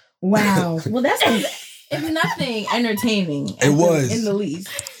 Wow. Well, that's if nothing entertaining. It was. In the least.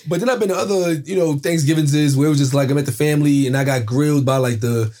 But then I've been to other, Thanksgivings where it was just like I'm at the family and I got grilled by like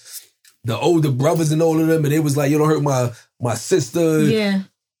the older brothers and all of them. And they was like, you don't hurt my sister. Yeah.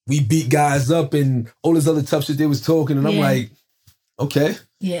 We beat guys up and all this other tough shit they was talking. And I'm like, okay.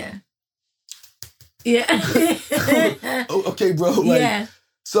 Yeah. Yeah. Okay, bro. Like,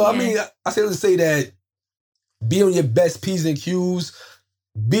 so, I mean, I say to say that be on your best P's and Q's.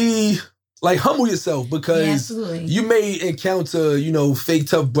 Be, like, humble yourself because you may encounter, fake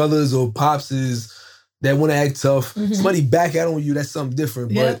tough brothers or popses that want to act tough. Mm-hmm. Somebody back out on you, that's something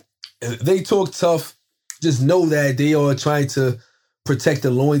different. But if they talk tough, just know that they are trying to protect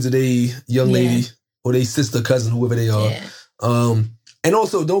the loins of their young lady or their sister, cousin, whoever they are. Yeah. And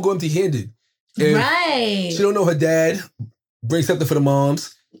also, don't go empty-handed. If she don't know her dad, bring something for the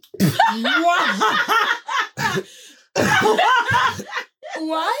moms.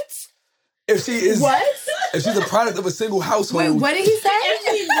 What? If she is, if she's a product of a single household. Wait, what did he say?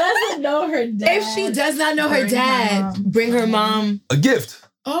 If she doesn't know her dad. If she does not know her dad, bring her mom a gift.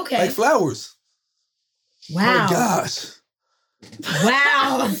 Okay. Like flowers. Wow. Oh my gosh.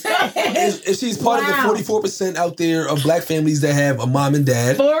 Wow. if she's part of the 44% out there of black families that have a mom and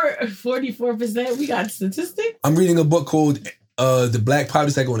dad. 44%? We got statistics? I'm reading a book called The Black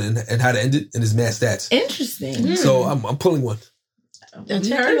Poverty Cycle and How to End It, and it's mad stats. Interesting. So I'm pulling one. Thank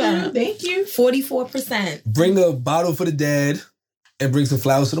you. 44%. Bring a bottle for the dad and bring some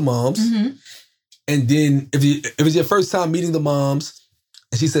flowers for the moms. Mm-hmm. And then if it's your first time meeting the moms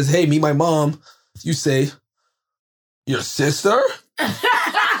and she says, hey, meet my mom, you say, your sister? And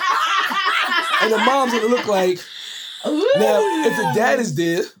the mom's gonna look like, now, if the dad is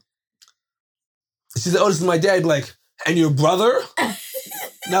there, she said, oh, this is my dad, like, and your brother?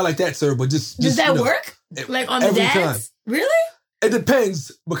 Not like that, sir, but just does that work? Like on the dads? Time. Really? It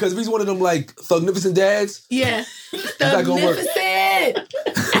depends, because if he's one of them, like, thugnificent dads, yeah. it's not gonna work.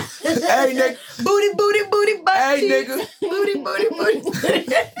 Hey, nigga. Booty, butt Hey, cheeks. nigga. Booty.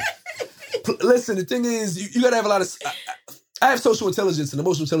 Listen, the thing is, you gotta have a lot of. I have social intelligence and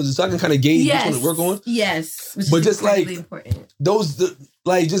emotional intelligence, so I can kind of gauge which one to work on. Yes, but just like important.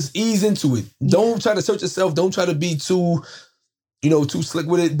 Just ease into it. Yeah. Don't try to search yourself. Don't try to be too slick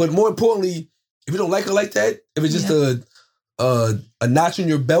with it. But more importantly, if you don't like her like that, if it's just a notch in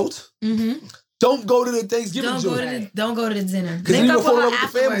your belt, don't go to the Thanksgiving joint. Don't go to the dinner. Because you can fall in love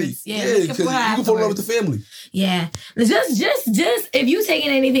with the family. Yeah, because you can fall in love with the family. Yeah, just if you taking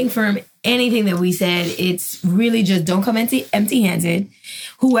anything from anything that we said, it's really just don't come empty-handed.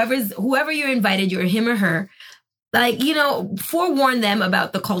 Whoever you're invited, you're him or her. Like, forewarn them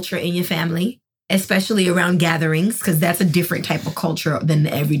about the culture in your family, especially around gatherings, because that's a different type of culture than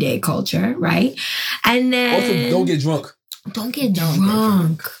the everyday culture, right? And then also, don't get drunk. Don't get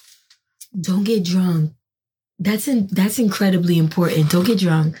drunk. Don't get drunk. That's incredibly important. Don't get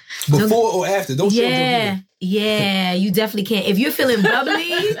drunk. Before or after. Don't show drunk. Yeah, you definitely can't. If you're feeling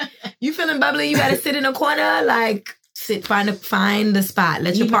bubbly, you gotta sit in a corner, like find the spot.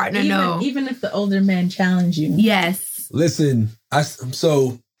 Let your partner know. Even if the older men challenge you. Yes. Listen,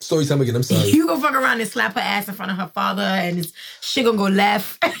 story time again, I'm sorry. You gonna fuck around and slap her ass in front of her father and she gonna go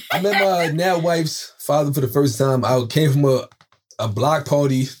left. I met my now wife's father for the first time. I came from a block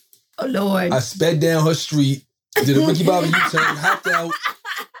party. Oh, Lord. I sped down her street, did a Ricky Bobby U-turn, hopped out.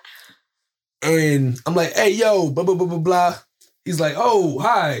 And I'm like, hey, yo, blah, blah, blah, blah, blah. He's like, oh,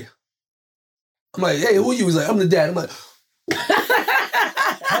 hi. I'm like, hey, who are you? He's like, I'm the dad. I'm like,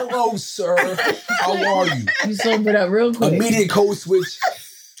 hello, sir. How are you? You sobered up real quick. Immediate code switch.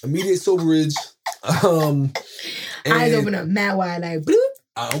 Immediate soberage. Eyes open up, mad wide, like, bloop.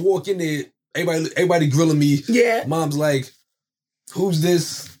 I walk in there, everybody grilling me. Yeah. Mom's like, who's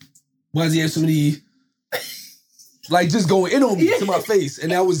this? Why does he have so many... Like, just going in on me to my face.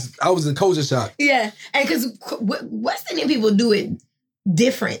 And I was in culture shock. Yeah. And because West Indian people do it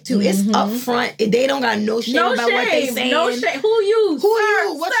different, too. It's up front. They don't got no shame about what they saying. No shame. Who you? Who are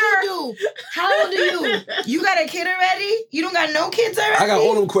you? What you do? How old are you? You got a kid already? You don't got no kids already? I got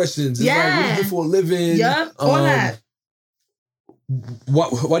all them questions. It's like, what do you do for a living? Yep, all that. Why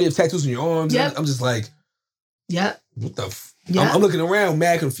do you have tattoos on your arms? Yep. I'm just like... Yep. What the I'm looking around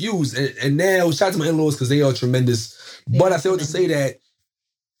mad confused. And now, shout out to my in-laws because they are tremendous. But I still have to say that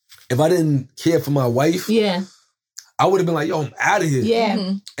if I didn't care for my wife, I would have been like, yo, I'm out of here. Yeah.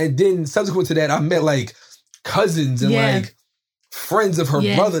 Mm-hmm. And then subsequent to that, I met like cousins and like friends of her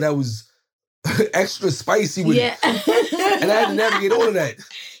brother that was extra spicy with it. And I had to navigate all of that.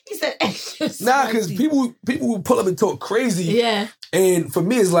 He said extra spicy. Nah, because people will pull up and talk crazy. Yeah. And for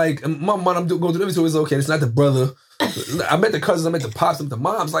me, it's like, my mom, I'm going through everything, it's okay, it's not the brother. I met the cousins, I met the pops, I met the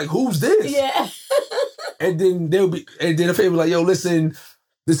moms. Like, who's this? Yeah. And then the family like, yo, listen,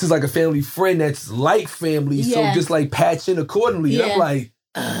 this is like a family friend that's like family, so just like patch in accordingly. Yeah. And I'm like,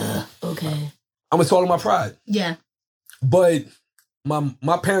 okay. I'm gonna swallow my pride. Yeah. But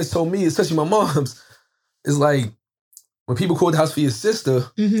my parents told me, especially my mom's, is like when people called the house for your sister,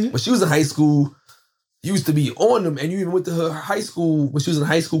 when she was in high school, you used to be on them, and you even went to her high school when she was in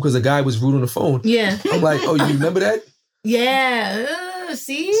high school because a guy was rude on the phone. Yeah. I'm like, oh, you remember that? Yeah.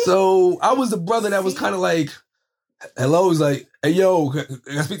 See? So I was the brother that was kind of like, hello, he's like, hey, yo,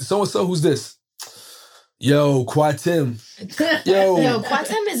 can I speak to so-and-so? Who's this? Yo, Quatim. Yo,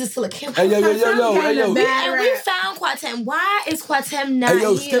 Quatim is still a camp. Hey, yo. And we found Quatim. Why is Quatim not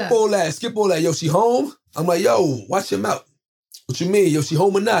here? Skip all that. Yo, she home? I'm like, yo, watch your mouth. What you mean? Yo, she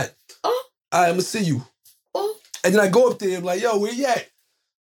home or not? Oh. I'm gonna see you. Oh. And then I go up there and I'm like, yo, where you at?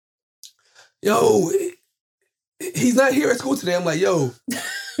 Yo, he's not here at school today. I'm like, yo,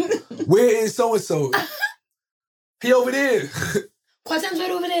 where is so-and-so? He over there. Quatim's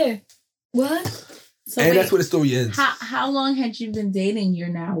right over there. What? So and that's where the story ends. How long had you been dating your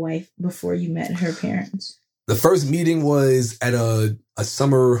now wife before you met her parents? The first meeting was at a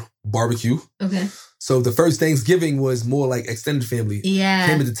summer barbecue. Okay. So the first Thanksgiving was more like extended family. Yeah.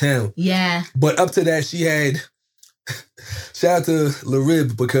 Came into town. Yeah. But up to that, she had... Shout out to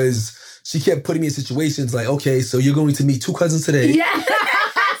LaRib because she kept putting me in situations like, okay, so you're going to meet two cousins today. Yeah.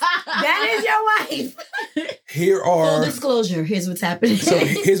 That is your wife. Here are... Full disclosure. Here's what's happening. So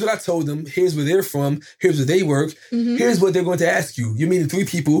here's what I told them. Here's where they're from. Here's where they work. Mm-hmm. Here's what they're going to ask you. You're meeting three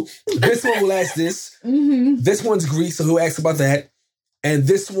people. This one will ask this. Mm-hmm. This one's Greek, so he'll ask about that. And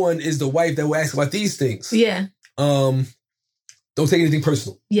this one is the wife that will ask about these things. Yeah. Don't take anything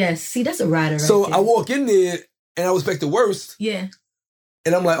personal. Yes. See, that's a rider right So there. I walk in there and I expect the worst. Yeah.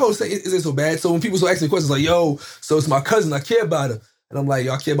 And I'm like, oh, is it so bad? So when people start asking me questions like, yo, so it's my cousin, I care about her. And I'm like,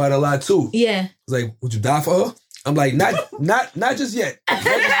 yo, I care about her a lot too. Yeah. It's like, would you die for her? I'm like, not just yet. Not just yet.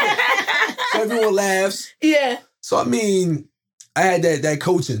 So everyone laughs. Yeah. So I mean, I had that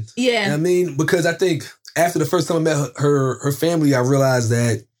coaching. Yeah. You know what I mean? Because I think after the first time I met her family, I realized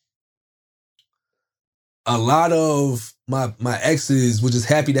that a lot of my exes were just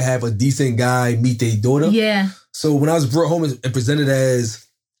happy to have a decent guy meet their daughter. Yeah. So when I was brought home and presented as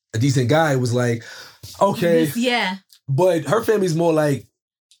a decent guy, it was like, okay. Yeah. But her family's more like,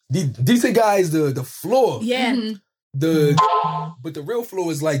 the decent guy is the floor. Yeah. Mm-hmm. But the real floor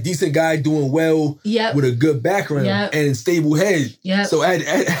is like decent guy doing well with a good background and stable head. Yep. So I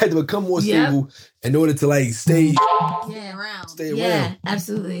had to become more stable in order to like stay around. Yeah,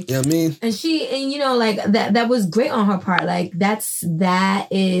 absolutely. You know what I mean? And you know, like that was great on her part. Like that's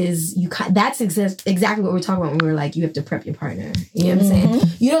exactly what we're talking about when we're like, you have to prep your partner. You know what I'm saying?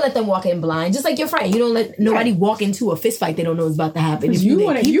 You don't let them walk in blind. Just like your friend, you don't let nobody walk into a fist fight they don't know is about to happen. You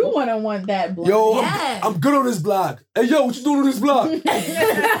want that blind. Yo, I'm good on this block. Hey, yo, what you doing on this block?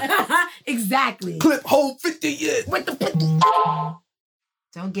 Exactly. Clip hold 50 years. What the 50?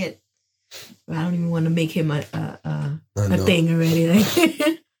 Don't get. I don't even want to make him a thing already. Like.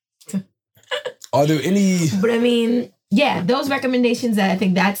 Are there any? But I mean, yeah, those recommendations that I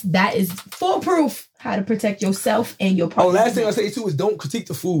think that is foolproof how to protect yourself and your partner. Oh, last thing I'll say too is don't critique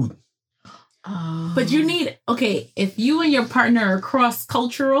the food. But you need, if you and your partner are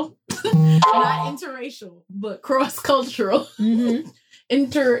cross-cultural, not interracial, but cross-cultural,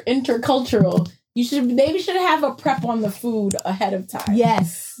 intercultural, they should have a prep on the food ahead of time.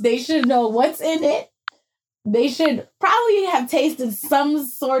 Yes. They should know what's in it. They should probably have tasted some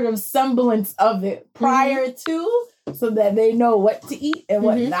sort of semblance of it prior to, so that they know what to eat and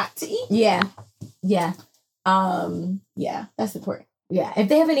what not to eat. Yeah. Yeah. Yeah, that's important. Yeah. If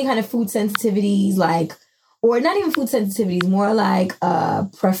they have any kind of food sensitivities, like, or not even food sensitivities, more like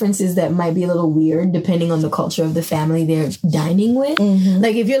preferences that might be a little weird depending on the culture of the family they're dining with.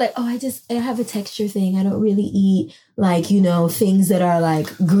 Like if you're like, I have a texture thing. I don't really eat like, you know, things that are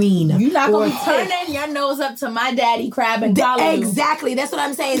like green. You're not going to be turning your nose up to my daddy crab and callaloo. Exactly. That's what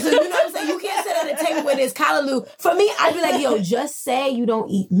I'm saying. So you know what I'm saying? You can't sit at a table with this callaloo. For me, I'd be like, yo, just say you don't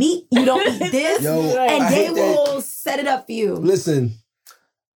eat meat. You don't eat this. And they will set it up for you. Listen,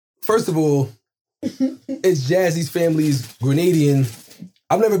 first of all, it's Jazzy's family's Grenadian.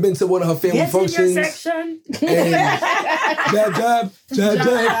 I've never been to one of her family functions. In your section. Jab.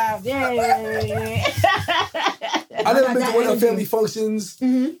 I've never been to one of her family functions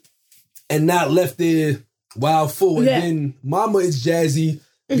and not left there wild full. And then Mama is Jazzy,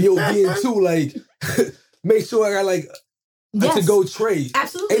 B.O.B. too. Like, make sure I got like a to-go tray.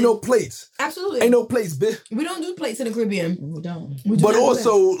 Absolutely. Ain't no plates. Absolutely. Ain't no plates, bitch. We don't do plates in the Caribbean. We don't. But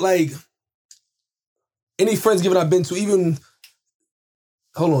also, like, any Friendsgiving I've been to, even,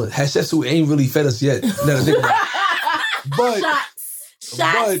 hold on, Hatshepsut ain't really fed us yet. But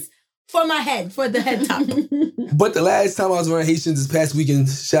Shots for my head, for the head top. But the last time I was around Haitians this past weekend,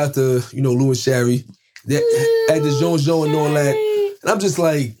 shout out to, Lou and Sherry, at the Jones and all that. And I'm just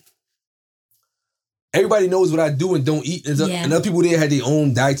like, everybody knows what I do and don't eat. And other people there had their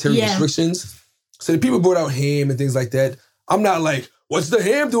own dietary restrictions. So the people brought out ham and things like that. I'm not like, what's the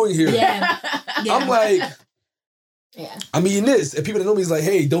ham doing here? I'm like, I'm eating this. And people that know me is like,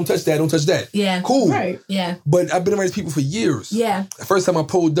 hey, don't touch that, don't touch that. Yeah. Cool. Right. Yeah. But I've been around these people for years. Yeah. The first time I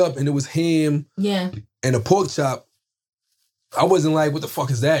pulled up and it was ham and a pork chop, I wasn't like, what the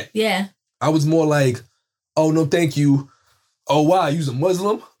fuck is that? Yeah. I was more like, oh, no, thank you. Oh, wow, you's a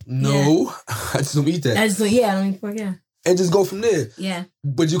Muslim? No, I just don't eat that. I don't eat pork, And just go from there. Yeah.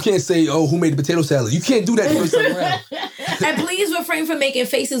 But you can't say, oh, who made the potato salad? You can't do that the first time around. And please refrain from making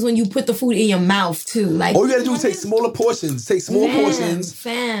faces when you put the food in your mouth, too. Like, all you gotta do is take smaller portions. Take small portions.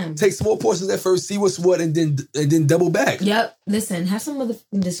 Take small portions at first, see what's what, and then double back. Yep. Listen, have some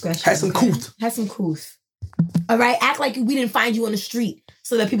motherfucking discretion. Have some couth. Have some couth. All right? Act like we didn't find you on the street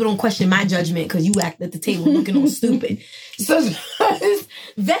so that people don't question my judgment because you act at the table looking all stupid. So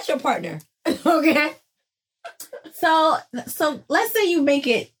vet your partner. Okay? So let's say you make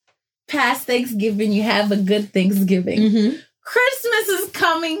it past Thanksgiving, you have a good Thanksgiving. Christmas is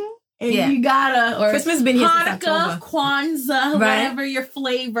coming, and you gotta, or Christmas been here Hanukkah, Kwanzaa, whatever your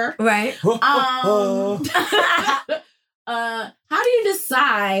flavor. Right. How do you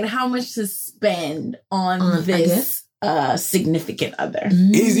decide how much to spend on this significant other?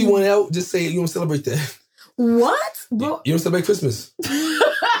 Easy one out. Just say you don't celebrate that. What? Bro? You don't celebrate Christmas.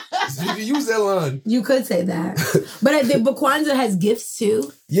 You can use that line. You could say that. But Kwanzaa has gifts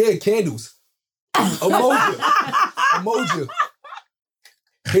too. Yeah, candles. Emoji.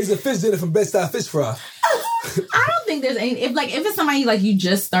 Here's a fish dinner from Bed-Stuy Fish Fry. I don't think there's any if it's somebody like you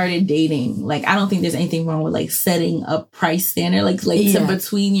just started dating, like I don't think there's anything wrong with like setting a price standard, like to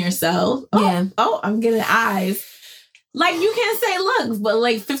between yourself. I'm getting eyes. Like you can't say looks, but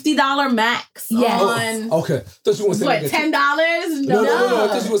like $50 max. Yeah. Okay. Thought you want to say what, like $10? No. I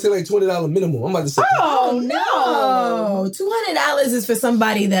thought you want to say like $20 minimum. I'm about to say. Oh no. $200 is for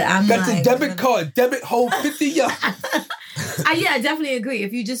somebody that I'm That's a debit card. Debit hold 50. Yeah. I definitely agree.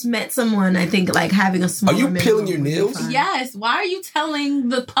 If you just met someone, I think like having a small. Are you peeling your nails? Yes. Why are you telling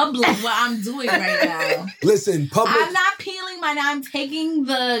the public what I'm doing right now? Listen, public. I'm not peeling I'm taking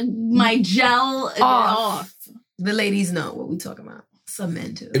my gel off. The ladies know what we talking about. Some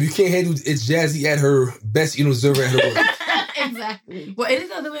men too. If you can't handle it's Jazzy at her best, you don't deserve her at her worst. Exactly. Well, it is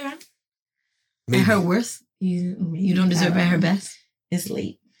the other way around. Maybe. At her worst, you don't deserve her at her best. It's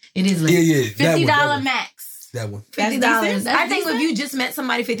late. It is late. Yeah. $50 max. That one. $50. I think if you just met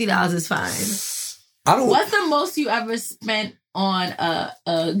somebody, $50 is fine. What's the most you ever spent on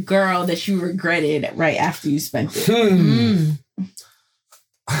a girl that you regretted right after you spent it?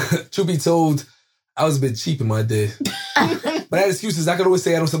 Truth be told, I was a bit cheap in my day. But I had excuses. I could always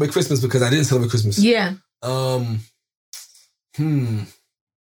say I don't celebrate Christmas because I didn't celebrate Christmas. Yeah. On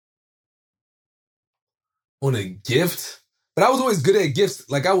a gift? But I was always good at gifts.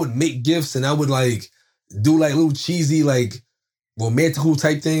 Like I would make gifts and I would like do like little cheesy like romantical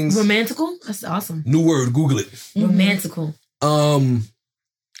type things. Romantical? That's awesome. New word, Google it. Romantical. But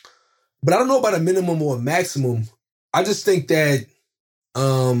I don't know about a minimum or a maximum. I just think that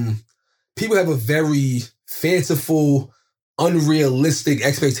people have a very fanciful, unrealistic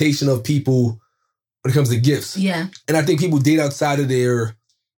expectation of people when it comes to gifts. Yeah. And I think people date outside of their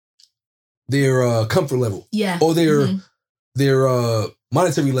comfort level. Yeah. Or their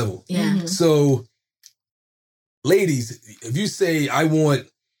monetary level. Yeah. So, ladies, if you say, I want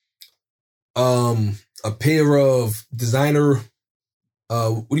a pair of designer,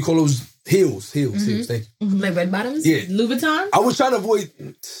 what do you call those? Heels. Thank you. Like red bottoms? Yeah. Louboutin? I was trying to avoid.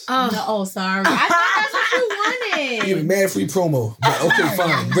 Sorry. I thought that's what you wanted. Yeah, mad free promo. But okay,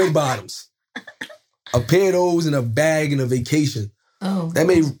 fine. Red bottoms. A pair of those and a bag and a vacation. Oh. That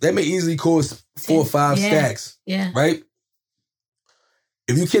may easily cost 4 or 5 stacks. Yeah. Right?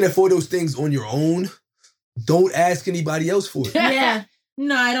 If you can't afford those things on your own, don't ask anybody else for it. Yeah.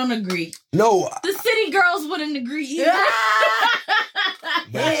 No, I don't agree. No. The city girls wouldn't agree either.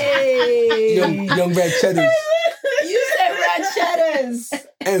 Hey. Young red cheddars. You said red cheddars.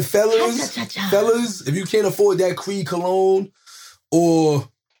 And fellas, if you can't afford that Creed cologne or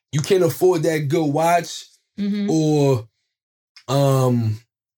you can't afford that good watch or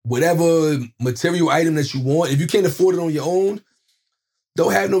whatever material item that you want, if you can't afford it on your own,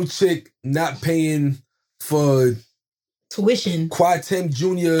 don't have no chick not paying for tuition, Quad Temp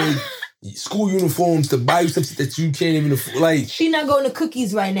Junior school uniforms to buy you something that you can't even afford. Like, she not going to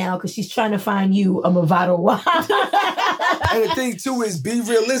Cookies right now because she's trying to find you a Movado watch. And the thing too is be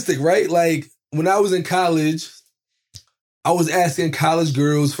realistic, right? Like when I was in college, I was asking college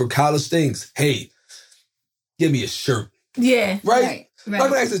girls for college things. Hey, give me a shirt. Yeah, right. I'm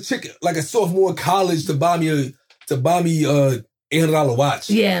gonna ask a chick like a sophomore in college to buy me a $800 watch.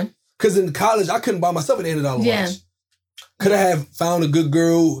 Yeah, because in college I couldn't buy myself an $800 watch. Could I have found a good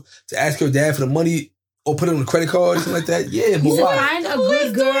girl to ask her dad for the money or put it on a credit card or something like that? Yeah, but why? Find a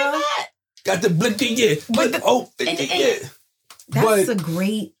good girl. Got the blinking, yeah. That's a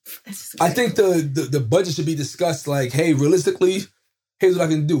great. I think the budget should be discussed like, hey, realistically, here's what I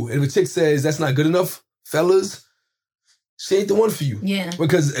can do. And if a chick says that's not good enough, fellas, she ain't the one for you. Yeah.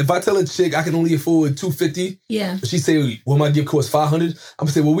 Because if I tell a chick I can only afford $250, but she say, well, my gift costs $500, I'm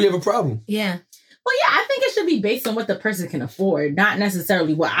gonna say, well, we have a problem. Yeah. Well, yeah, I think it should be based on what the person can afford, not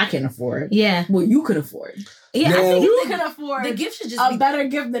necessarily what I can afford. Yeah. What you can afford. Yeah, I think you can afford the gift should just be better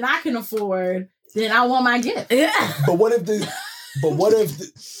gift than I can afford, then I want my gift. Yeah. But what if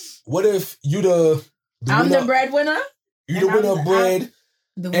you the I'm the breadwinner? You the winner of bread,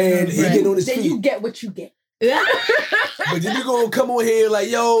 and he get on his feet. Then you get what you get. But then you gonna come on here like,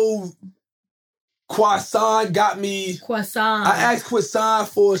 yo, Croissant got me. Croissant. I asked Croissant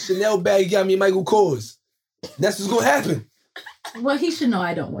for a Chanel bag. He got me Michael Kors. That's what's gonna happen. Well, he should know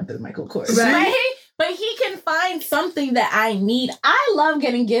I don't want the Michael Kors. Right? But he can find something that I need. I love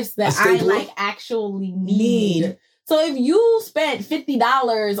getting gifts that I like actually need. So if you spent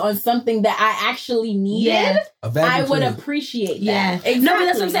 $50 on something that I actually needed, I would appreciate that. Yeah. Exactly. No, but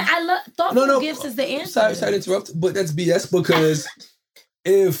that's what I'm saying. I love thoughtful gifts is the answer. Sorry to interrupt, but that's BS because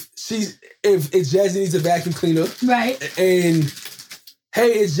if it's Jazzy needs a vacuum cleaner, right? And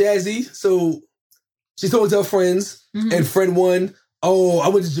hey, it's Jazzy, so she's talking to her friends, and friend one, oh, I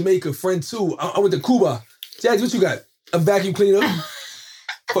went to Jamaica. Friend two, I went to Cuba. Jazzy, what you got? A vacuum cleaner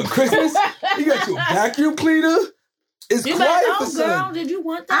for Christmas? You got your vacuum cleaner? It's You're quiet like, for oh, girl, son. did you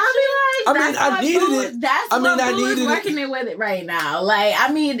want that? I'll be like, I needed it. That's I mean, what I Boo is needed it. working it with it right now. Like,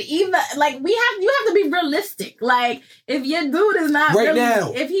 I mean, even like you have to be realistic. Like, if your dude is not Right really,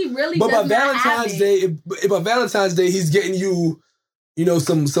 now. if he really, But by does not have Valentine's it, Day, if by Valentine's Day he's getting you, you know,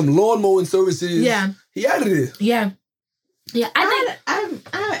 some lawn mowing services. Yeah. He out of there. Yeah. Yeah,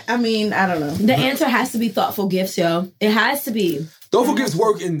 I mean, I don't know. the answer has to be thoughtful gifts, yo. It has to be. Thoughtful gifts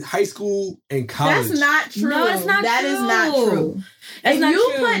work in high school and college. That's not true. No, it's not That true. is not true. That's If not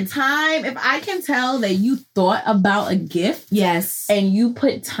you true. put time, if I can tell that you thought about a gift Yes. and you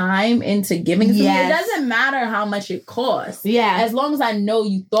put time into giving it to me, it Yes. doesn't matter how much it costs. Yeah. As long as I know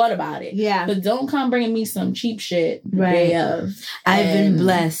you thought about it. Yeah. But don't come bringing me some cheap shit the Right. day of. I've been And,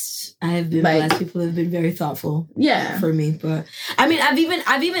 blessed. I have been like- blessed. People have been very thoughtful Yeah. for me. But I mean, I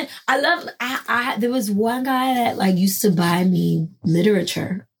there was one guy that like used to buy me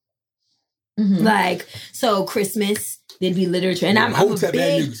literature. Mhm. Like, so Christmas, there'd be literature. And I'm a Hotep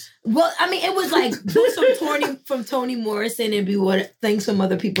big, niggas. well, I mean, it was like books from Toni Morrison and be what things from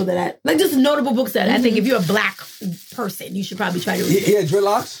other people that I like, just notable books that I think if you're a black person, you should probably try to read. He had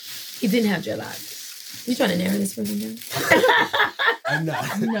dreadlocks? He didn't have dreadlocks. You trying to narrow this person down? I'm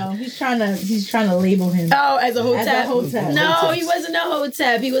not. No, he's trying to label him. Oh, as a As a hotep. hotep. No, Hoteps. he wasn't a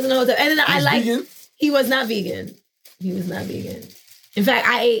hotep. He wasn't a hotep. And then I He's like vegan? he was not vegan. He was not vegan. In fact,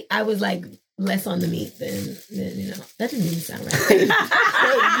 I was like less on the meat than you know. That didn't even sound right.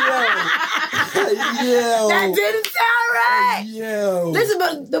 Yo. That didn't sound right. Yo. Listen,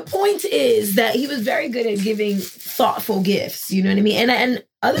 but the point is that he was very good at giving thoughtful gifts. You know what I mean? And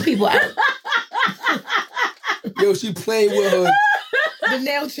other people, Yo, she playing with her. the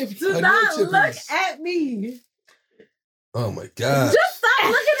nail chip. Do I not know look chippers. at me. Oh my God. Just stop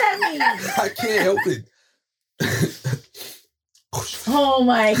looking at me. I can't help it. Oh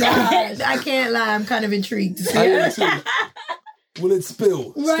my gosh. I can't lie. I'm kind of intrigued to see. I am too. Will it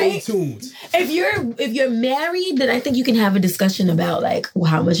spill? Right? Stay tuned. If you're married, then I think you can have a discussion about like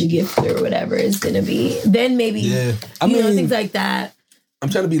how much a gift or whatever is gonna be. Then maybe Yeah. you know, things like that. I'm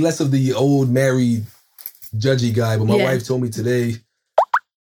trying to be less of the old married judgy guy, but my Yeah. wife told me today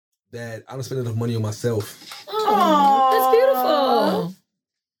that I don't spend enough money on myself. Oh, that's beautiful.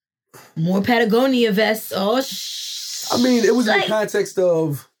 More Patagonia vests. Oh, I mean, it was in Like- the context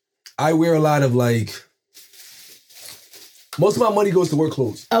of I wear a lot of like most of my money goes to work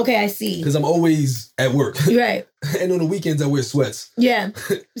clothes okay, I see. because I'm always at work, Right. and on the weekends I wear sweats. Yeah.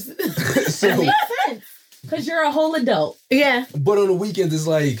 So, Makes sense. Because you're a whole adult. Yeah. but on the weekends it's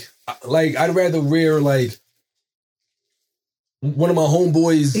like I'd rather wear like one of my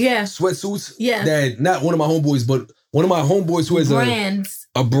homeboys' Yeah. sweatsuits. Yeah. That not one of my homeboys, but one of my homeboys who has Brands.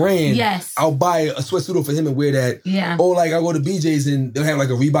 a brand. Yes. I'll buy a sweatsuit for him and wear that. Yeah. Or like I go to BJ's and they'll have like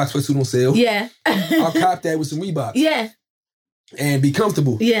a Reebok sweatsuit on sale. Yeah. I'll cop that with some Reeboks Yeah. and be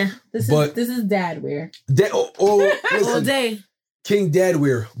comfortable. Yeah. This But- is dad wear. Or All listen, day. King Dad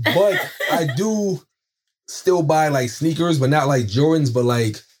wear. But I do still buy like sneakers, but not like Jordans, but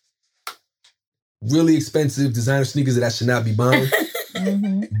like really expensive designer sneakers that I should not be buying.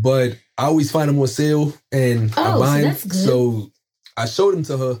 Mm-hmm. But I always find them on sale and I Oh, buy so them. that's good. So I showed them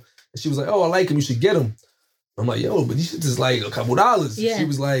to her and she was like, "Oh, I like them. You should get them." I'm like, "Yo, but these shit is like a couple dollars." Yeah. She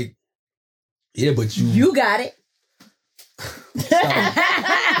was like, "Yeah, but You got it.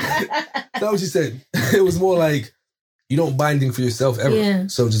 That's what she said. It was more like, you don't buy anything for yourself ever. Yeah.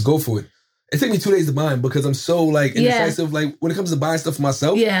 So just go for it. It took me 2 days to buy them because I'm so like indecisive. Like when it comes to buying stuff for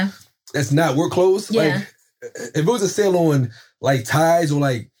myself, Yeah. that's not work clothes. Yeah. Like if it was a sale on like ties or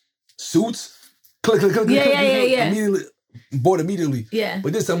like suits, click. Yeah. Immediately, bought immediately. Yeah.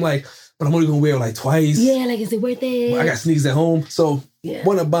 But this I'm like, but I'm only gonna wear it like twice. Yeah, like, is it worth it? I got sneakers at home. So Yeah.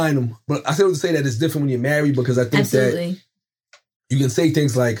 one, I'm buying them. But I still have to say that it's different when you're married because I think that Absolutely. you can say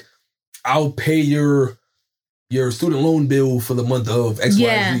things like, I'll pay your student loan bill for the month of X,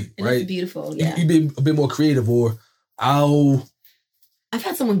 Yeah. Y, Z, And right? it's beautiful. Yeah. You be a bit more creative, or I've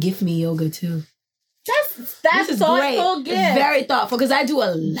had someone gift me yoga too. That's This is thoughtful great. gift. It's very thoughtful because I do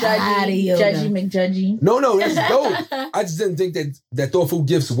a lot of yoga. Judgy McJudgy. no, that's dope. I just didn't think that thoughtful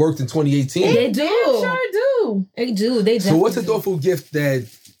gifts worked in 2018. They do. Sure do. They do. They So what's a definitely do. thoughtful gift that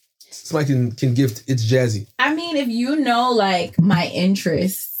somebody can gift? It's Jazzy. I mean, if you know like my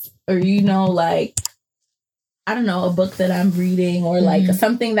interests, or you know like, I don't know, a book that I'm reading, or like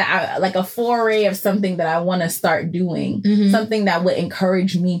something that I like, a foray of something that I want to start doing, Mhm. something that would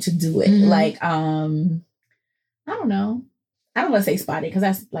encourage me to do it. Mhm. Like, I don't know. I don't want to say spotty because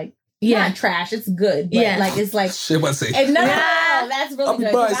that's like Yeah. not trash. It's good. But Yeah. like it's like Shit, what I say? no, that's really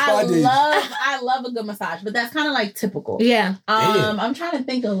good. I love a good massage, but that's kind of like typical. Yeah. I'm trying to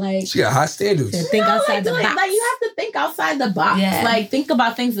think of like. She got high standards. Think outside the box. Like you have to think outside the box. Yeah. Like think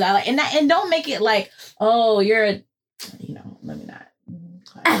about things that I like, and don't make it like, oh, you're a, let me not.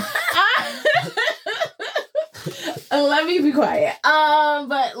 Let me be quiet.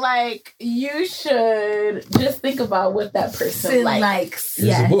 But like you should just think about what that person likes.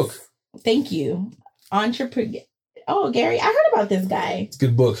 It's a book. Thank you. Entrepreneur. Oh, Gary, I heard about this guy. It's a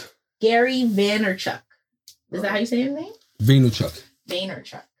good book. Gary Vaynerchuk. Is that how you say his name? Vaynerchuk.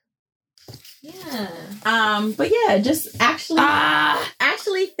 Yeah. But yeah, just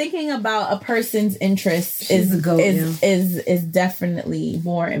actually thinking about a person's interests is definitely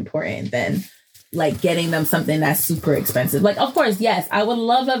more important than like getting them something that's super expensive. Like, of course, yes, I would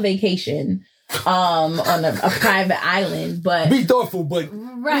love a vacation on a private island, but be thoughtful. But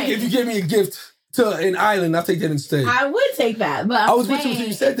if you give me a gift to an island, I'll take that instead. I would take that, but I was with you until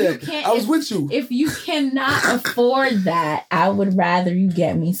you said that. I was with you. If you cannot afford that, I would rather you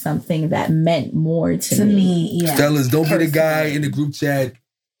get me something that meant more to me. Yeah. Fellas, don't be the guy in the group chat.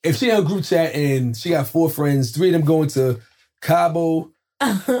 If she in a group chat and she got 4 friends, 3 of them going to Cabo,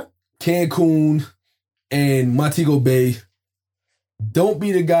 Cancun, and Montego Bay, don't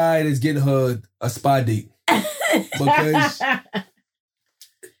be the guy that's getting her a spa date. Because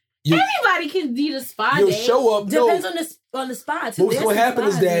anybody can need a spa you'll date. show up. Depends on the spot. Too. What happened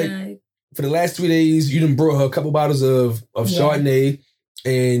is that for the last 3 days, you done brought her a couple bottles of Chardonnay,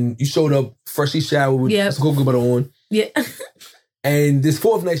 and you showed up freshly showered with some cocoa butter on. Yeah. And this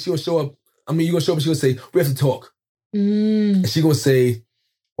 4th night, she gonna show up. I mean, you gonna show up and she gonna say, we have to talk. And she gonna say,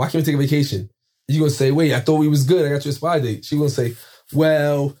 why can't we take a vacation? You gonna say, wait, I thought we was good. I got you a spa date. She gonna say,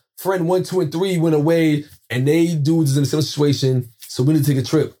 well, friend 1, 2, and 3 went away and they dudes in a similar situation, so we need to take a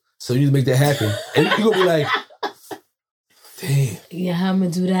trip. So you need to make that happen. And you gonna be like, damn. Yeah, how I'm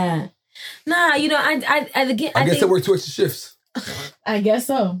gonna do that? Nah, I guess that worked 2 extra shifts. I guess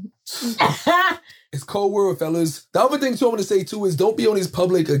so. It's cold world, fellas. The other thing too I want to say too is don't be on these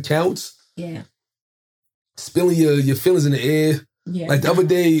public accounts. Yeah. Spilling your feelings in the air. Yeah. Like the other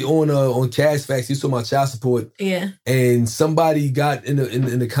day on Cash Facts, you saw my child support. Yeah. And somebody got in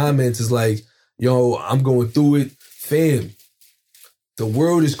the comments is like, yo, I'm going through it. Fam, the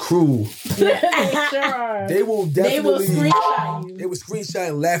world is cruel. Yeah, sure. They will definitely screenshot you. They will screenshot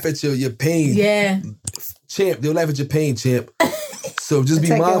and laugh at your pain. Yeah. Champ, they'll laugh at your pain, champ. So just be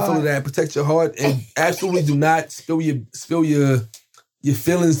mindful of that. Protect your heart and absolutely do not spill your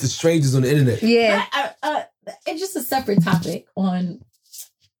feelings to strangers on the internet. Yeah. It's just a separate topic on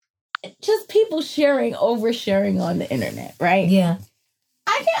just people oversharing on the internet, right? Yeah.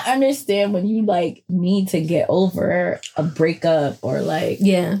 I can't understand when you like need to get over a breakup or like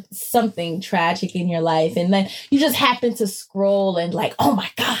something tragic in your life, and then you just happen to scroll and like, oh my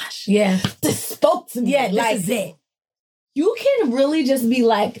gosh, this spoke to me. Yeah, like, this is it. You can really just be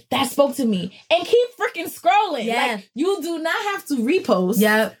like, that spoke to me, and keep freaking scrolling. Yeah. Like, you do not have to repost.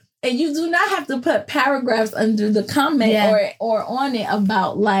 Yep. And you do not have to put paragraphs under the comment or on it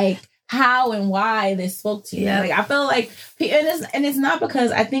about like how and why this spoke to you. Yeah. Like I feel like, and it's not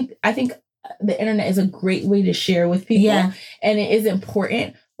because I think the internet is a great way to share with people, and it is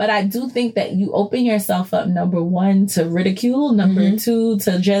important. But I do think that you open yourself up, number 1, to ridicule, number 2,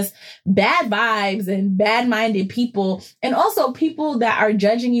 to just bad vibes and bad-minded people, and also people that are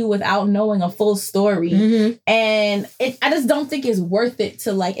judging you without knowing a full story. And I just don't think it's worth it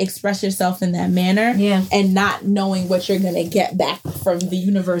to like express yourself in that manner, and not knowing what you're gonna get back from the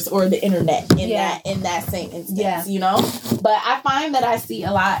universe or the internet in that same instance. You know, but I find that I see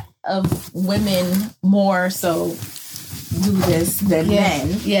a lot of women more so do this than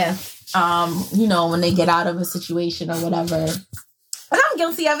men. Yeah. When they get out of a situation or whatever. But I'm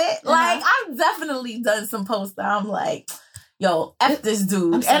guilty of it. Like, I've definitely done some posts that I'm like, yo, F this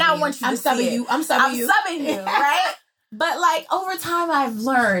dude. And I want you to see it. I'm subbing you, right? But like, over time, I've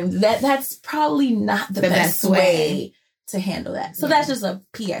learned that that's probably not the best way to handle that. So that's just a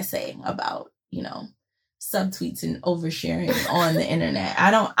PSA about, subtweets and oversharing on the internet.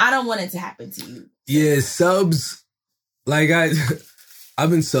 I don't want it to happen to you. Yeah, subs. Like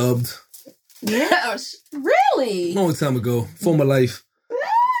I've been subbed. Yeah, really? A long time ago, former life,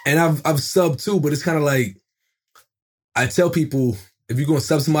 and I've subbed too. But it's kind of like I tell people, if you're gonna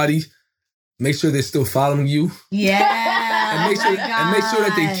sub somebody, make sure they're still following you. Yeah, and make sure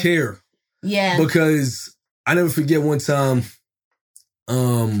that they care. Yeah, because I never forget one time,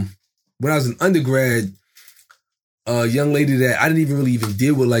 when I was an undergrad, a young lady that I didn't really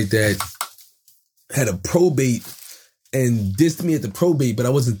deal with like that had a probate. And dissed me at the probate, but I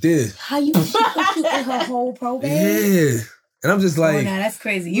wasn't there. How you put you in her whole probate? Yeah. And I'm just like... Oh, nah, that's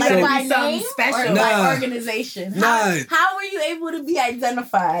crazy. You like gotta by be something name special. or by organization? How were you able to be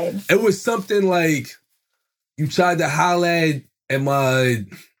identified? It was something like you tried to holler at my...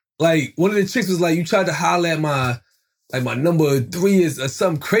 Like, one of the chicks was like, you tried to holler at my number 3 or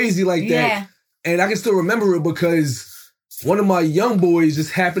something crazy like that. Yeah. And I can still remember it because one of my young boys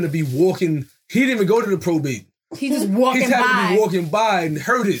just happened to be walking. He didn't even go to the probate. He just walking He just happened by. to be walking by and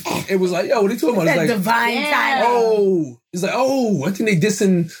heard it. It was like, yo, what are you talking about? That It's like, divine timing. oh. It's like, oh, I think they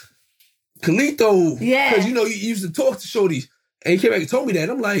dissing Khalito. Yeah. Because, you know, you used to talk to Shorty. And he came back and told me that.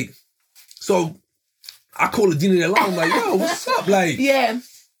 And I'm like, so I called Adina that line. I'm like, yo, what's up? Like, Yeah.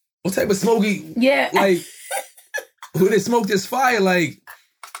 what type of smoky? Yeah. Like, when they smoke this fire, like,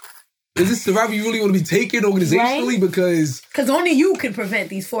 is this the route you really want to be taking organizationally? Right? Because only you can prevent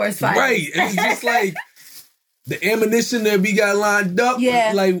these forest fires. right. And it's just like the ammunition that we got lined up.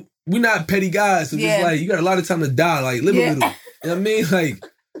 Yeah. Like, we're not petty guys. So Yeah. just like, you got a lot of time to die. Like, live a little. You know what I mean? Like,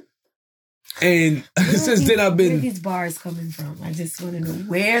 and since then I've Where are been... these bars coming from? I just want to know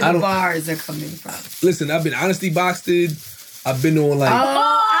where the bars are coming from. Listen, I've been Honesty Boxed. I've been on like...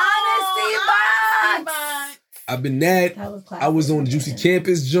 Honesty Box! I've been that. I was on the Juicy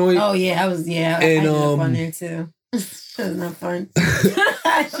Campus joint. Oh, yeah. I was, yeah. I ended up on there, too. Shit was not fun.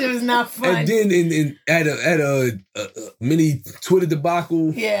 Shit was not fun. And then at a mini Twitter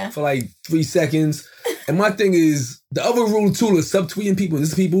debacle for like 3 seconds. And my thing is, the other rule too is subtweeting people and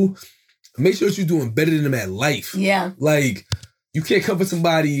this people, make sure that you're doing better than them at life. Yeah. Like, you can't come for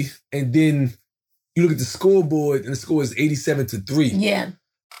somebody and then you look at the scoreboard and the score is 87-3. Yeah.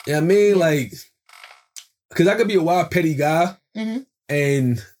 You know what I mean? Like, because I could be a wild petty guy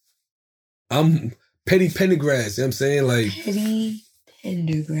and I'm Petty Pendergrass, you know what I'm saying? Like Petty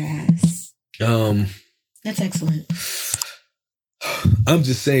Pendergrass. That's excellent. I'm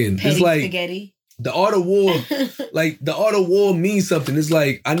just saying. Petty it's like spaghetti. The art of war, like the art of war means something. It's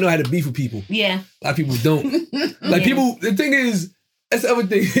like I know how to beef with people. Yeah. A lot of people don't. Like people, the thing is, that's the other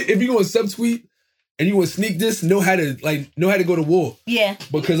thing. If you go and subtweet and you want to sneak this, know how to go to war. Yeah.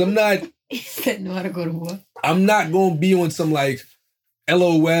 Because I'm not He said know how to go to war. I'm not gonna be on some like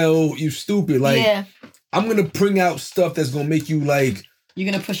LOL, you stupid. Like, I'm gonna bring out stuff that's gonna make you like. You're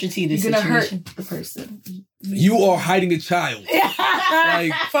gonna push your teeth. You're gonna hurt the person. You are hiding a child.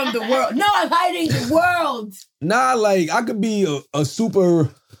 Like from the world. No, I'm hiding the world. Nah, like I could be a super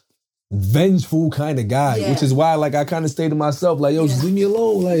vengeful kind of guy, which is why like I kind of stay to myself. Like, yo, just leave me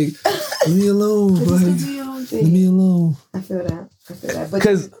alone. Like, leave me alone. Like, leave me alone. I feel that.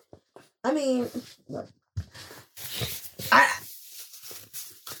 Because I mean, look, I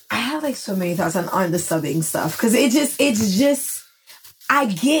have like so many thoughts on the subbing stuff because it's just I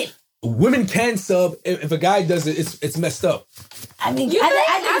get women can sub if a guy does it, it's messed up. I mean, I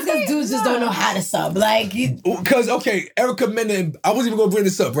think it's because dudes just don't know how to sub. Like, because Erica Mena, I wasn't even gonna bring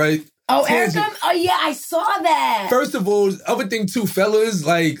this up, right? Oh, Erica. Oh yeah, I saw that. First of all, other thing too, fellas,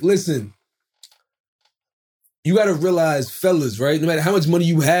 like, listen. You gotta realize, fellas, right? No matter how much money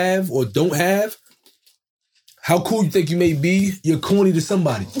you have or don't have, how cool you think you may be, you're corny to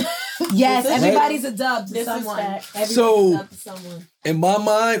somebody. Yes, everybody's a dub to someone. So, in my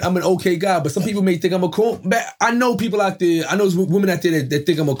mind, I'm an okay guy, but some people may think I'm a corn. I know people out there, I know women out there that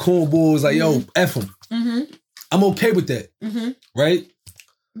think I'm a cornball. It's like, yo, F them. I'm okay with that, right?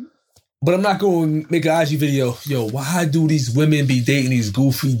 But I'm not going to make an IG video. Yo, why do these women be dating these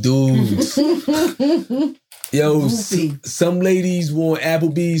goofy dudes? Yo, some ladies want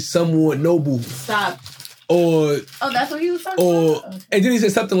Applebee's, some want Noble. Stop. Or that's what you was talking about? Okay. And then he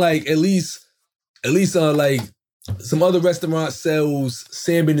said something like, at least like some other restaurant sells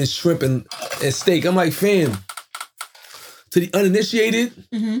salmon and shrimp and steak. I'm like, fam, to the uninitiated,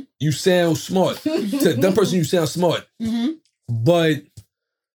 you sound smart. To the dumb person, you sound smart. But,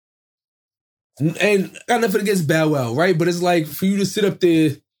 and I got nothing against Bow Wow, right? But it's like, for you to sit up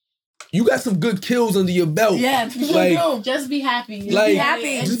there, you got some good kills under your belt. Yeah, like, just be happy.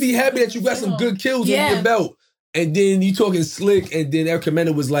 Just be happy that you got some good kills under your belt. And then you talking slick, and then Erica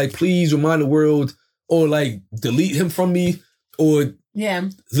Mena was like, please remind the world, or like delete him from me, or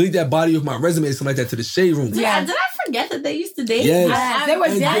delete that body of my resume or something like that to the shade room. Yeah, did I forget that they used to date? Yes. They were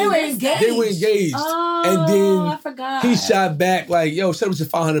engaged. They were engaged. Oh, and then I forgot. He shot back like, yo, shut up with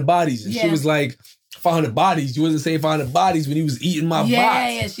 500 bodies. And she was like, 500 bodies. You wasn't saying 500 bodies when he was eating my box.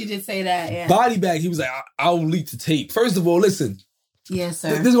 Yeah, she did say that. Yeah. Body bag. He was like, I'll leak the tape. First of all, listen. Yes,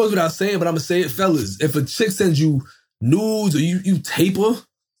 sir. This goes without saying, but I'm gonna say it, fellas. If a chick sends you nudes or you tape her,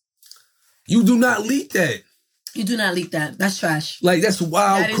 you do not leak that. You do not leak that. That's trash. Like, that's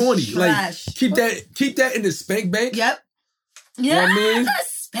wild, that corny. Trash. Like, keep that in the spank bank. Yep. You know what I mean?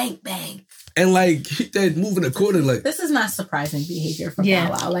 Spank bank. And like that moving accordingly. Like this is not surprising behavior from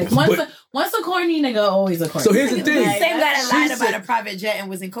Bow Wow. Like once a corny nigga, always a corny. So here's the thing: the same guy that lied about a private jet and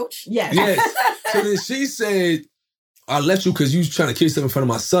was in Coach. Yes. So then she said, "I left you because you was trying to kill yourself in front of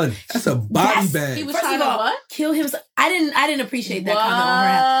my son." That's a body bag. He was trying to what? Kill himself. I didn't appreciate that comment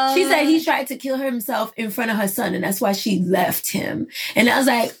on her. She said he tried to kill himself in front of her son, and that's why she left him. And I was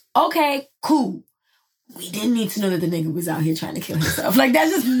like, okay, cool. We didn't need to know that the nigga was out here trying to kill himself. Like,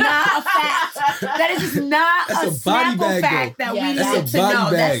 that's just not a fact. That is just not a Snapple fact that we need to know.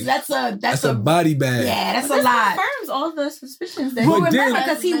 That's a body bag. Yeah, that's a lot. Confirms all the suspicions that remember,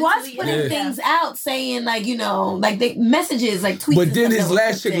 because he was putting things out saying, like, you know, like the messages, like tweets. But then his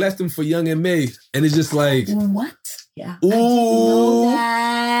last chick left him for Young M.A. And it's just like, what? Yeah. Ooh. I didn't know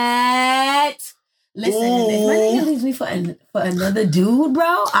that. Listen, if my nigga leaves me for another dude,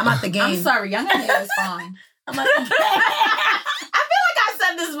 bro, I'm out the game. I'm sorry, Young M.A. is fine. I'm out the game. I feel like I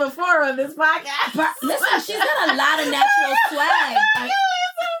said this before on this podcast. But listen, she's got a lot of natural swag.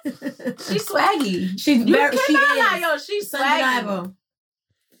 She's swaggy. She's she's swaggy.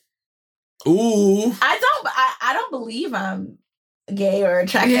 Ooh. I don't believe I'm gay or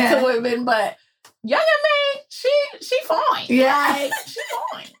attracted to women, but Young M.A., she fine. Yeah. Like, she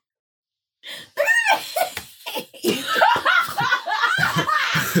fine.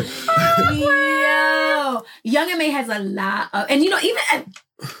 Yo, Young M.A. has a lot of, and you know, even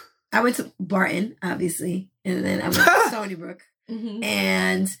I went to Barton, obviously, and then I went to Stony Brook,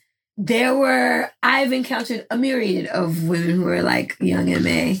 and I've encountered a myriad of women who are like Young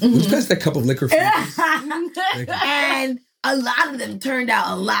M.A. Who's past that cup of liquor for and a lot of them turned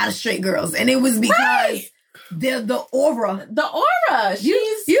out a lot of straight girls, and it was because the aura.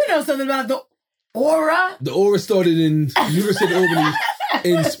 You know something about the aura? The aura started in University of Albany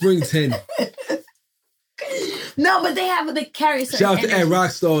in spring 10. No, but they carry certain Shout out to Ed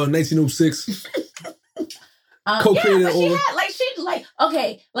Rockstar in 1906. Co-created aura.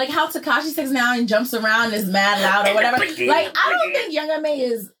 Like how Tekashi 6ix9ine jumps around and is mad loud or whatever. Like, I don't think Young M.A.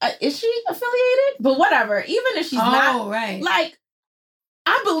 is she affiliated? But whatever. Even if she's not, right. Like,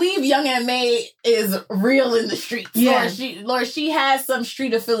 I believe Young M.A. is real in the streets. Yeah. Or she has some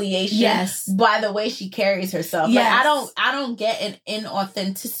street affiliation. Yes. By the way she carries herself. Yes. Like, I don't get an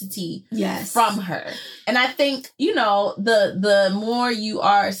inauthenticity from her. And I think, you know, the more you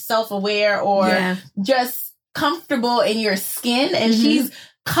are self-aware or just comfortable in your skin, and she's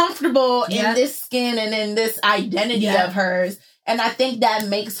comfortable in this skin and in this identity of hers. And I think that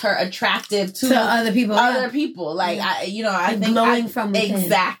makes her attractive to other people. Like, I think glowing from within.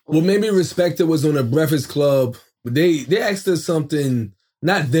 Exactly. Well, maybe Respected was on a Breakfast Club. But they asked her something.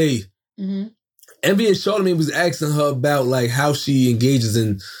 Not they. Envy and Charlamagne was asking her about like how she engages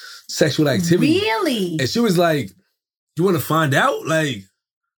in sexual activity. Really? And she was like, "You want to find out? Like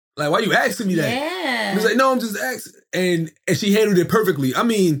why you asking me that?" Yeah. And was like, "No, I'm just asking." And she handled it perfectly. I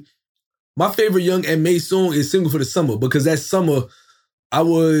mean, my favorite Young M.A. song is "Single for the Summer" because that summer I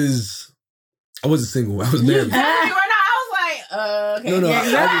wasn't single. I was married. I was like, okay. No,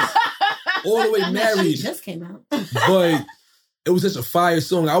 I was all the way married. She just came out. But it was such a fire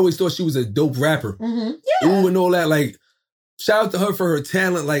song. I always thought she was a dope rapper. Yeah. Ooh, and all that. Like, shout out to her for her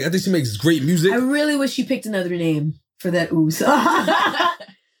talent. Like, I think she makes great music. I really wish she picked another name for that ooh song.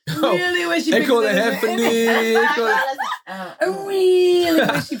 Really wish she picked another name. I really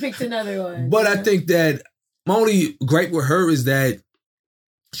wish she picked another one. But I think that my only gripe with her is that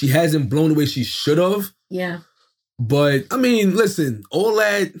she hasn't blown the way she should have. Yeah. But, I mean, listen, all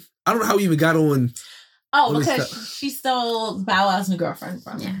that, I don't know how we even got on. Oh, because she stole Bow Wow's new girlfriend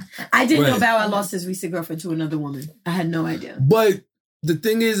from him. I didn't know Bow Wow lost his recent girlfriend to another woman. I had no idea. But the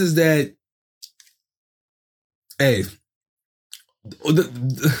thing is that, hey,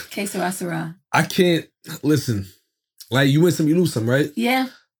 Que sera, sera. I can't, listen, like you win some, you lose some, right? Yeah.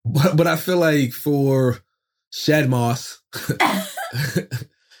 But I feel like for Shad Moss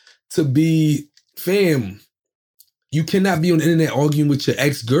to be, fam, you cannot be on the internet arguing with your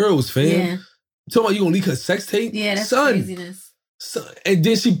ex-girls, fam. Yeah. You talking about you gonna leak her sex tape? Yeah, that's craziness. And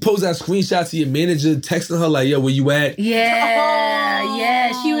then she posted that screenshot to your manager texting her like, yo, where you at? Yeah,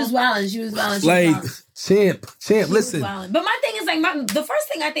 yeah. She was wilding. Like, champ, listen. But my thing is like, the first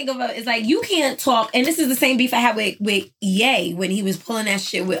thing I think of is like, you can't talk, and this is the same beef I had with Ye when he was pulling that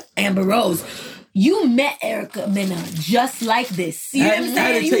shit with Amber Rose. You met Erica Mena just like this. You know what I'm saying? I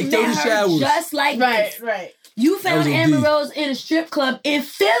had to take 30 showers. Just like this. Right. You found Amber Rose in a strip club in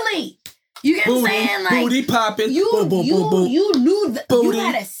Philly. You get what I'm saying? Like, booty popping. You knew that booty, you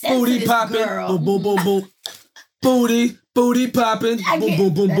had a sense booty of this popping. girl. Boom, boom, boom, boom. Booty popping. Boom,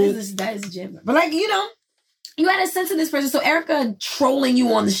 boom, boom, boom. That is a gym. But like, you know. you had a sense of this person. So Erica trolling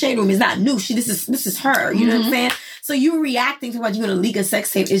you on the Shade Room is not new. This is her. You know what I'm saying? So you reacting to what you're going to leak a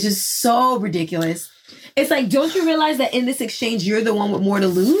sex tape is just so ridiculous. It's like, don't you realize that in this exchange, you're the one with more to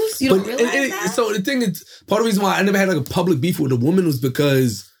lose? You don't realize that? So the thing is, part of the reason why I never had like a public beef with a woman was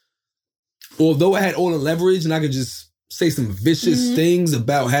because although I had all the leverage and I could just say some vicious things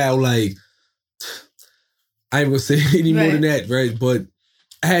about how like, I ain't gonna say any more than that, right? But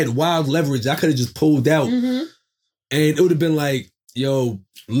I had wild leverage. I could have just pulled out and it would have been like, yo,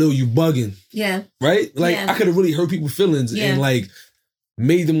 Lil, you bugging. Yeah. Right? Like, I could have really hurt people's feelings and like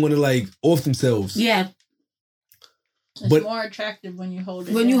made them want to like off themselves. Yeah. It's more attractive when you hold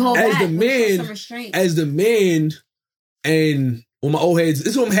it. When you hold as back, the man, and with my old heads,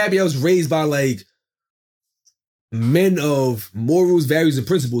 this is what I'm happy I was raised by like men of morals, values, and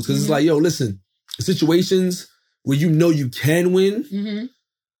principles. Because it's like, yo, listen, situations where you know you can win,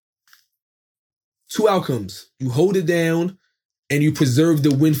 two outcomes. You hold it down and you preserve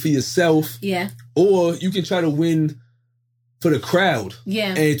the win for yourself. Yeah. Or you can try to win for the crowd.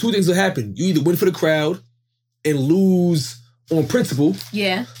 Yeah. And two things will happen. You either win for the crowd and lose on principle.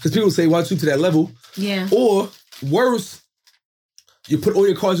 Yeah. Because people say, why shoot to that level? Yeah. Or worse, you put all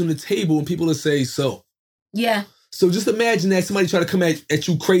your cards on the table and people will say so. Yeah. So just imagine that somebody try to come at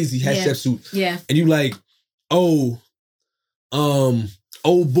you crazy, hashtag suit. Yeah. And you like, old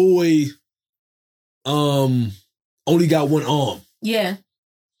boy, only got one arm. Yeah.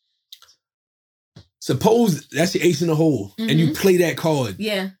 Suppose that's your ace in the hole and you play that card.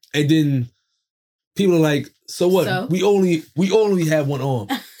 Yeah. And then people are like, so what? So? We only have one arm.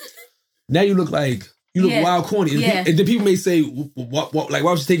 Now you look wild corny. And, and then people may say, what, like,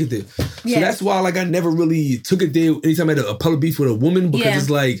 why would you take it there? So that's why, like, I never really took it there anytime I had a public beef with a woman, because it's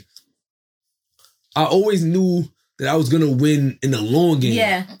like, I always knew that I was going to win in the long game.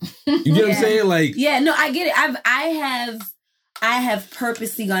 Yeah. You get what I'm saying? Like, yeah, no, I get it. I have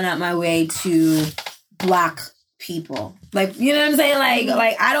purposely gone out my way to block people. Like, you know what I'm saying?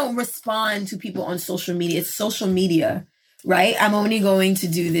 Like I don't respond to people on social media. It's social media, right? I'm only going to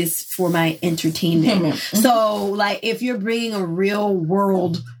do this for my entertainment. So, like, if you're bringing a real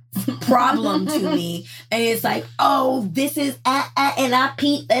world problem to me and it's like, oh, this is and I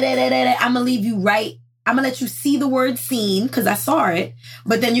peep, I'm gonna leave you right. I'm gonna let you see the word seen because I saw it,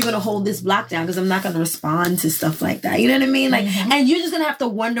 but then you're gonna hold this block down because I'm not gonna respond to stuff like that. You know what I mean? Like, and you're just gonna have to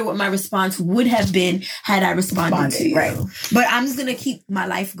wonder what my response would have been had I responded to you. Right. But I'm just gonna keep my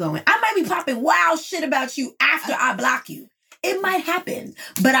life going. I might be popping wild shit about you after I block you. It might happen,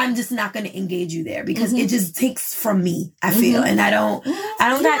 but I'm just not going to engage you there because it just takes from me, I feel. And I don't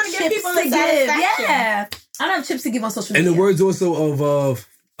got chips to give. Yeah. I don't have chips to give on social media. And the words also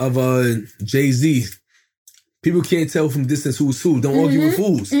of Jay-Z, people can't tell from distance who's who. Don't argue with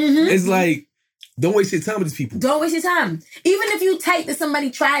fools. It's like, don't waste your time with these people. Don't waste your time. Even if you type that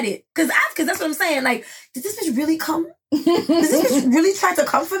somebody tried it. Because that's what I'm saying. Like, did this bitch really come? Does this bitch really try to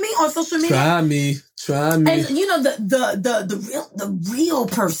come for me on social media? Try me. And you know, the real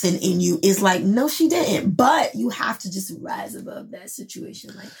person in you is like, no, she didn't. But you have to just rise above that situation.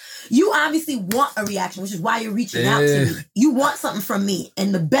 Like, you obviously want a reaction, which is why you're reaching out to me. You want something from me.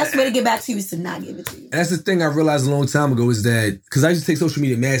 And the best way to get back to you is to not give it to you. And that's the thing I realized a long time ago is that, because I used to take social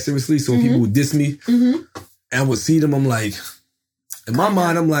media mad seriously, so when people would diss me, and I would see them, I'm like, in my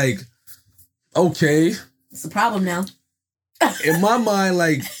mind, I'm like, okay. It's a problem now. In my mind,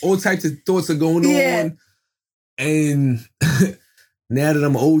 like, all types of thoughts are going on. And now that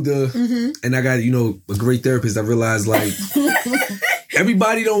I'm older and I got, a great therapist, I realize, like,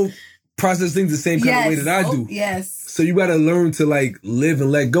 everybody don't process things the same kind of way that I do. Yes. So you got to learn to, like, live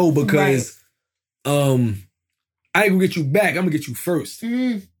and let go because I ain't going to get you back. I'm going to get you first.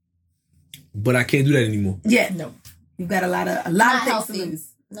 But I can't do that anymore. Yeah. No. You've got a lot of things to lose.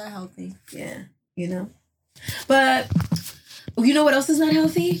 Not healthy. Yeah. But... you know what else is not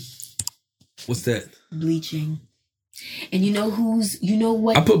healthy? What's that? Bleaching. And you know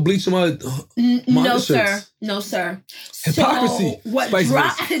what? I put bleach on my no, shirts. No, sir. Hypocrisy. So what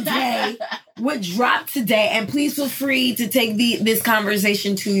dropped today, and please feel free to take this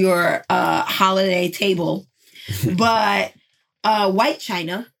conversation to your holiday table. But White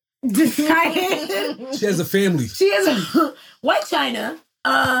China decided... She has a family. White China...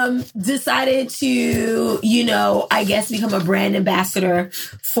 decided to, I guess become a brand ambassador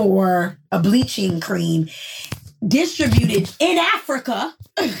for a bleaching cream distributed in Africa.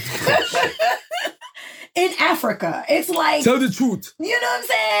 In Africa. It's like, tell the truth. You know what I'm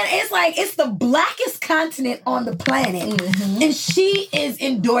saying? It's like, it's the blackest continent on the planet. Mm-hmm. And she is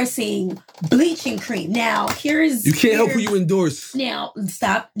endorsing bleaching cream. Now, you can't help who you endorse. Now,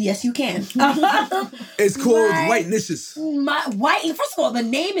 stop. Yes, you can. It's called Whitelicious. First of all, the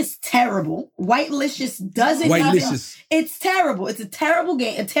name is terrible. Whitelicious doesn't Whitelicious. It's terrible. It's a terrible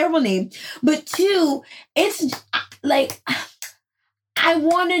name. But two, it's like, I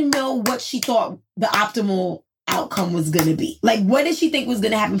want to know what she thought the optimal outcome was going to be. Like, what did she think was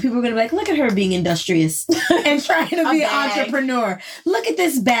going to happen? People were going to be like, look at her being industrious and trying to be an entrepreneur. Look at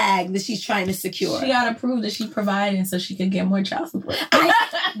this bag that she's trying to secure. She got to prove that she's providing so she could get more child support.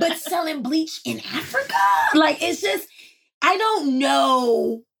 But selling bleach in Africa? Like, it's just, I don't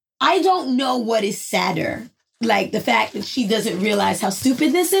know what is sadder. Like, the fact that she doesn't realize how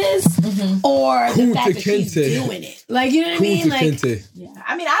stupid this is, or the fact that she's doing it. Like, you know what I mean? Like, yeah.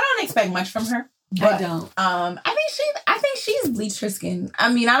 I mean, I don't expect much from her. But, I don't. I think she's bleached her skin.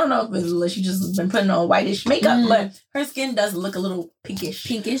 I mean, I don't know if it's she just been putting on whitish makeup, but her skin does look a little pinkish.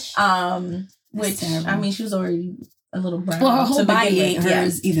 Pinkish. Which, I mean, she was already a little brown. Well, her whole body ain't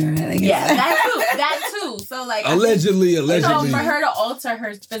hers either. I guess. Yeah, that too. So, like, allegedly. You know, for her to alter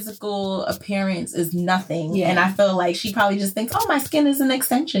her physical appearance is nothing. Yeah. And I feel like she probably just thinks, oh, my skin is an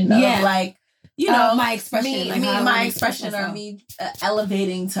extension of, like, you know, my expression. My expression or me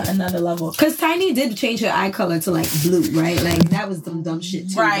elevating to another level. Because Tiny did change her eye color to, like, blue, right? Like, that was some dumb shit,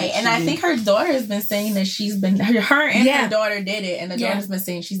 too. Right. And I think her daughter has been saying that she's been, her and her daughter did it. And the daughter's been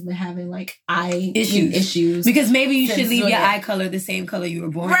saying she's been having, like, eye issues. Because maybe you should leave your eye color the same color you were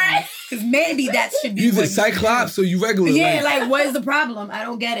born. Right. Because maybe that should be. Either Cyclops or you regular. Yeah, like, what is the problem? I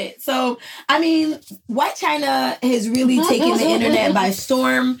don't get it. So, I mean, White China has really taken the internet by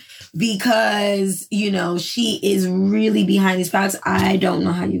storm. Because, you know, she is really behind these products. I don't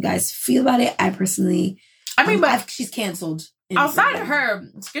know how you guys feel about it. I personally, but she's canceled. Outside of her,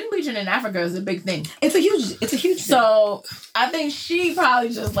 skin bleaching in Africa is a big thing. It's a huge thing. So I think she probably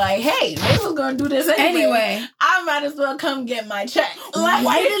just like, hey, maybe we're gonna do this anyway. I might as well come get my check. Like,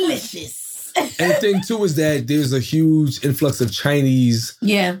 Whitelicious. And the thing too is that there's a huge influx of Chinese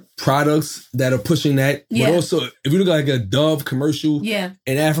products that are pushing that. But also, if you look at like a Dove commercial in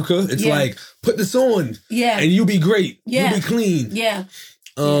Africa, it's like, put this on and you'll be great. You'll be clean.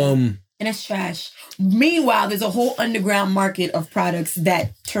 And it's trash. Meanwhile, there's a whole underground market of products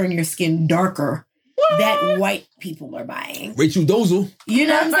that turn your skin darker that white people are buying. Rachel Dozel. You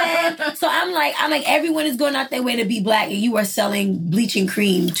know what I'm saying? So I'm like, everyone is going out their way to be black, and you are selling bleaching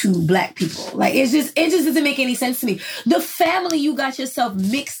cream to black people. Like, it just doesn't make any sense to me. The family you got yourself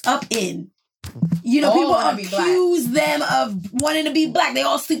mixed up in. You know, people accuse them of wanting to be black. They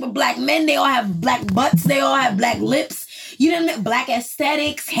all sleep with black men. They all have black butts. They all have black lips. You know, black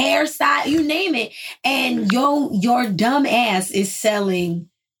aesthetics, hairstyle, you name it. And your dumb ass is selling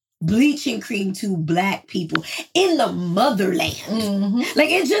bleaching cream to black people in the motherland. Like,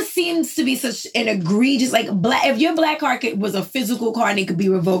 it just seems to be such an egregious, like, if your black card was a physical card and it could be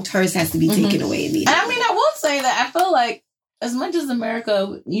revoked, hers has to be taken away immediately. And I mean, I will say that I feel like as much as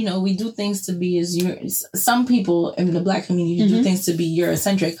America, you know, we do things to be some people in the black community do things to be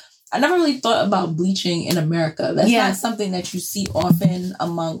Eurocentric. I never really thought about bleaching in America. That's not something that you see often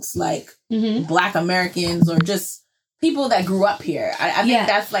amongst, like, black Americans or just people that grew up here. I think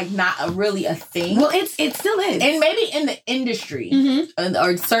that's, like, not really a thing. Well, it still is. And maybe in the industry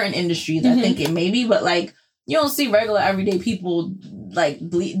or certain industries, I think it may be, but, like, you don't see regular everyday people, like,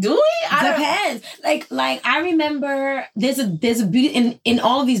 bleed. Do we? Depends. Like I remember there's a beauty in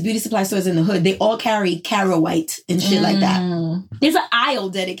all of these beauty supply stores in the hood. They all carry Caro White and shit like that. There's an aisle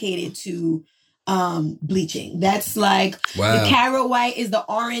dedicated to bleaching. That's like the Caro White is the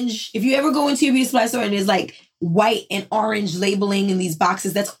orange. If you ever go into your beauty supply store and there's like white and orange labeling in these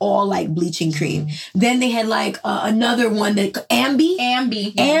boxes, that's all like bleaching cream. Then they had like another one that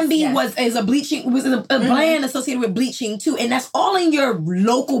Ambi is a bleaching, was a brand associated with bleaching too, and that's all in your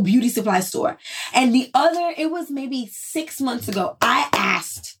local beauty supply store. And the other, it was maybe 6 months ago, I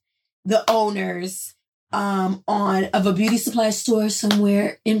asked the owners of a beauty supply store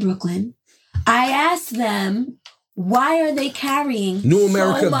somewhere in Brooklyn. I asked them, why are they carrying New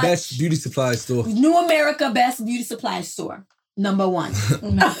America Best Beauty Supply Store? New America Best Beauty Supply Store, number one.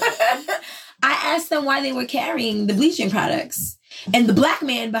 I asked them why they were carrying the bleaching products. And the black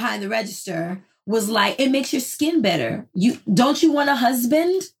man behind the register was like, it makes your skin better. Don't you want a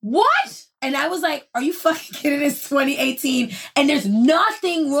husband? What? And I was like, are you fucking kidding? It's 2018 and there's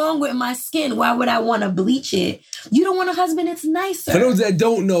nothing wrong with my skin. Why would I want to bleach it? You don't want a husband? It's nicer. For those that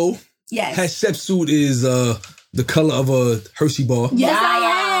don't know, Hatshepsut is the color of a Hershey bar. Yes, I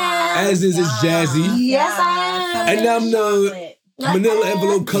am. As is its Jazzy. Yes, I And I'm the manila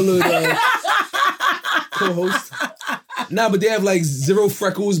envelope colored co-host. Nah, but they have like 0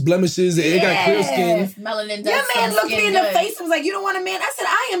 freckles, blemishes, and they got clear skin. Melanin. Your man looked me in the face and was like, "You don't want a man?" I said,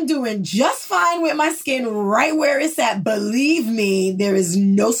 "I am doing just fine with my skin right where it's at. Believe me, there is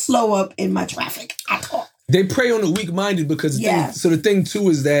no slow up in my traffic at all." They prey on the weak-minded because the thing too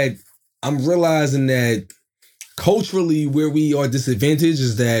is that I'm realizing that culturally where we are disadvantaged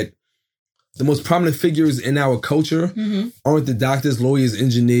is that the most prominent figures in our culture aren't the doctors, lawyers,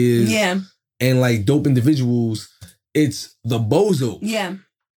 engineers, and like dope individuals. It's the bozos. Yeah.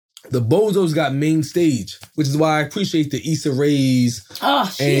 The bozos got main stage, which is why I appreciate the Issa Rae's. Oh,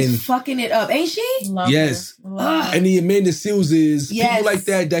 she's fucking it up, ain't she? Yes. And the Amanda Seales is people like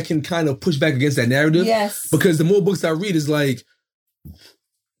that can kind of push back against that narrative. Yes. Because the more books I read, is like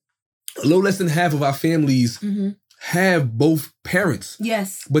a little less than half of our families have both parents.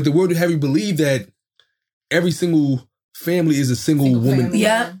 Yes. But the world would have you believe that every single family is a single woman. Family,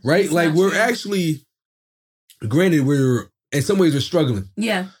 yeah. Right? It's like we're actually, granted, we're in some ways we're struggling.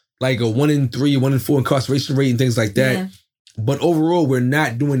 Yeah. Like a 1 in 3, 1 in 4 incarceration rate and things like that. Yeah. But overall, we're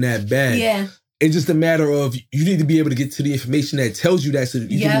not doing that bad. Yeah. It's just a matter of you need to be able to get to the information that tells you that so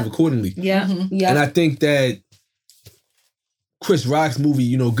that you can move accordingly. Yeah. Yeah. And I think that Chris Rock's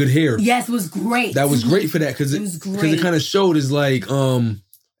movie, Good Hair. Yes, was great. That was great for that because it kind of showed is like I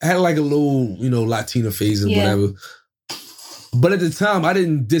had like a little, Latina phase and whatever. But at the time, I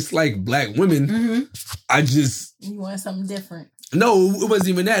didn't dislike black women. I just you want something different. No, it wasn't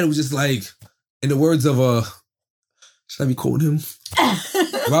even that. It was just like, in the words of should I be quoting him?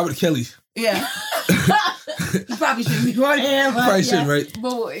 Robert Kelly. Yeah. You probably shouldn't be quoting him. Probably shouldn't, right?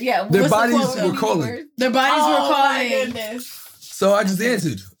 But yeah, their bodies were calling. Their bodies were calling. My goodness. So I just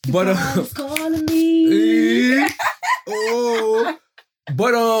answered. But calling me.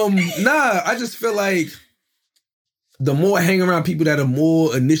 Nah, I just feel like the more I hang around people that are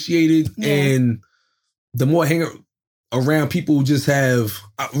more initiated and the more I hang around people who just have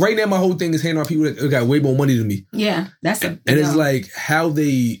right now my whole thing is hanging around people that got way more money than me. Yeah. And it's like how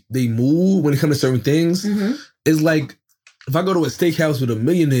they move when it comes to certain things. It's like if I go to a steakhouse with a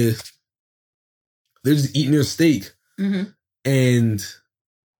millionaire, they're just eating their steak. And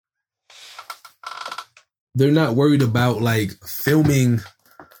they're not worried about like filming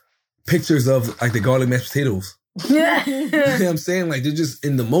pictures of like the garlic mashed potatoes. You know what I'm saying? Like they're just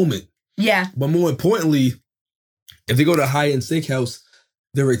in the moment. Yeah. But more importantly, if they go to a high-end steakhouse,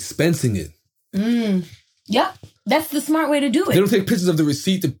 they're expensing it. Yep. That's the smart way to do it. They don't take pictures of the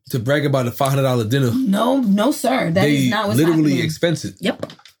receipt to brag about a $500 dinner. No, sir. That is not what's happening. They literally expense it.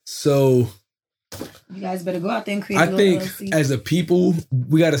 Yep. So you guys better go out there and create I think as a people,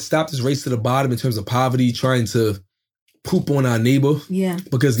 we got to stop this race to the bottom in terms of poverty, trying to poop on our neighbor. Yeah.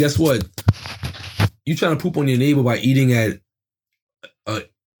 Because guess what? You trying to poop on your neighbor by eating at a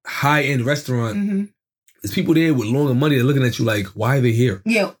high-end restaurant. There's people there with longer money. They're looking at you like, why are they here?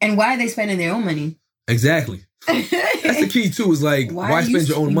 Yeah, and why are they spending their own money? Exactly. That's the key too. Is like, why spend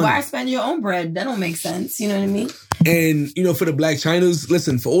your own money? Why spend your own bread? That don't make sense. You know what I mean? And for the Black Chinas,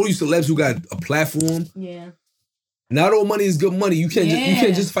 listen, for all you celebs who got a platform, not all money is good money. You can't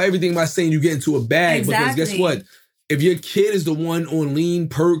justify everything by saying you get into a bag because guess what? If your kid is the one on lean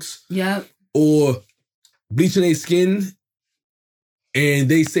perks, or bleaching their skin, and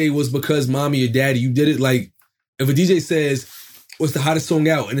they say it was because mommy or daddy you did it, like if a DJ says what's the hottest song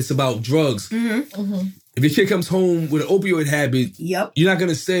out and it's about drugs, if your kid comes home with an opioid habit, you're not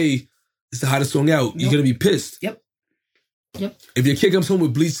gonna say it's the hottest song out. You're gonna be pissed. If your kid comes home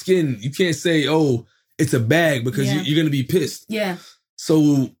with bleached skin, you can't say, oh, it's a bag because you're gonna be pissed.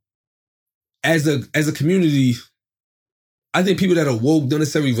 So as a community, I think people that are woke don't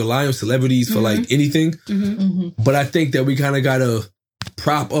necessarily rely on celebrities for like anything. But I think that we kind of gotta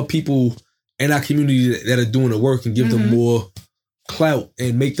prop up people in our community that are doing the work and give them more clout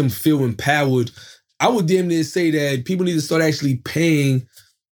and make them feel empowered. I would damn near say that people need to start actually paying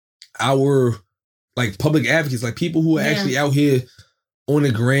our like public advocates, like people who are actually out here on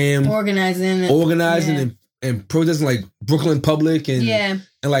the gram, organizing and protesting, like Brooklyn Public and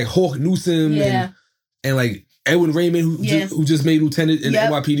like Hawk Newsom and like Edwin Raymond who just made lieutenant in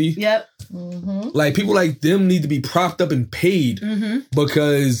NYPD. Like people like them need to be propped up and paid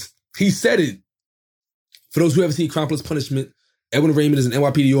because he said it. For those who haven't seen Crime Plus Punishment, Edwin Raymond is an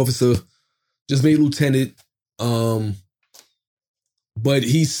NYPD officer, just made lieutenant. But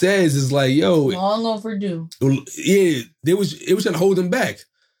he says it's like, yo, long overdue. Yeah, it was trying to hold him back.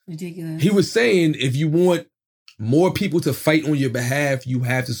 Ridiculous. He was saying if you want more people to fight on your behalf, you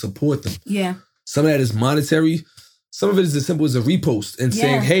have to support them. Yeah. Some of that is monetary. some of it is as simple as a repost and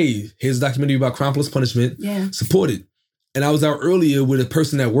saying, hey, here's a documentary about crime plus punishment. Yeah. Support it. And I was out earlier with a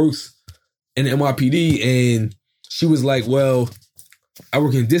person that works in the NYPD, and she was like, well, I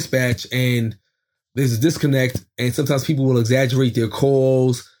work in dispatch, and there's a disconnect, and sometimes people will exaggerate their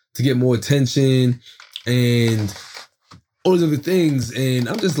calls to get more attention and all those other things. And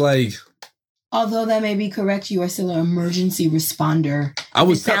I'm just like... Although that may be correct, you are still an emergency responder.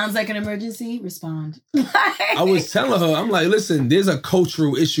 Sounds like an emergency, respond. I was telling her, I'm like, listen, there's a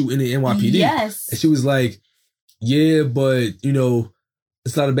cultural issue in the NYPD. Yes. And she was like, yeah, but, you know,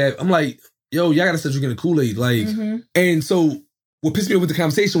 it's not a bad... I'm like, yo, y'all gotta start drinking the Kool-Aid. Like, and so what pissed me off with the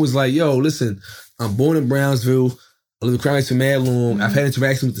conversation was like, yo, listen, I'm born in Brownsville. I live in crime for mad long. I've had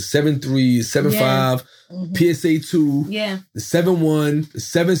interactions with the 7-3, 7-5, PSA 2, the 7-1, the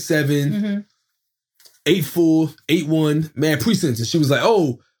 7-7, 8-4, 8-1, mad precincts. And she was like,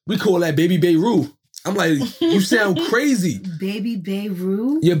 oh, we call that Baby Beirut. I'm like, you sound crazy. Baby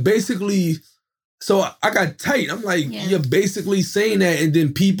Beirut? You're basically... So I got tight. I'm like, you're basically saying that, and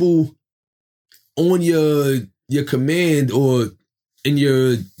then people on your command or in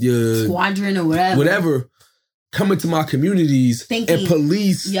your squadron or whatever come into my communities and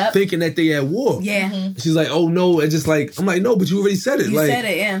police thinking that they at war. Yeah. She's like, oh no, and just like, I'm like, no, but you already said it. You said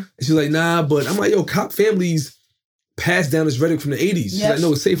it, yeah. And she's like, nah, but I'm like, yo, cop families passed down this rhetoric from the 80s. She's like,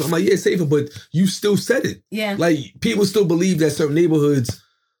 no, it's safer. I'm like, yeah, it's safer, but you still said it. Yeah. Like, people still believe that certain neighborhoods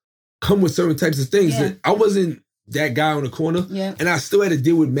come with certain types of things. Yeah. I wasn't that guy on the corner. Yeah. And I still had to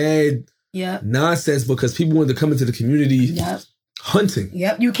deal with mad nonsense because people wanted to come into the community hunting.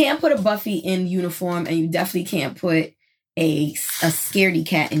 Yep. You can't put a Buffy in uniform, and you definitely can't put a scaredy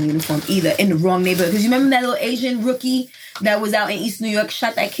cat in uniform either in the wrong neighborhood. Because you remember that little Asian rookie that was out in East New York,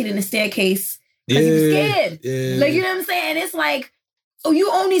 shot that kid in the staircase because he was scared. Yeah. Like, you know what I'm saying? And it's like, oh,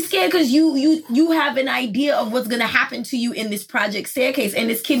 you only scared because you have an idea of what's gonna happen to you in this project staircase, and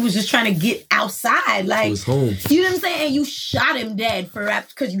this kid was just trying to get outside, like, his home. You know what I'm saying? And you shot him dead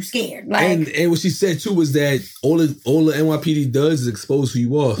because you scared. Like, and what she said too was that all the NYPD does is expose who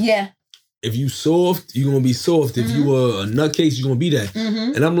you are. Yeah. If you soft, you're gonna be soft. If you are a nutcase, you're gonna be that.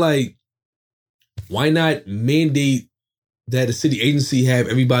 And I'm like, why not mandate that a city agency have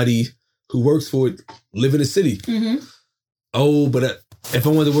everybody who works for it live in the city? Oh, but if I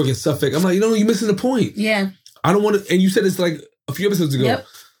wanted to work in Suffolk, I'm like, you know, you're missing the point. Yeah. I don't want to, and you said this like a few episodes ago. Yep.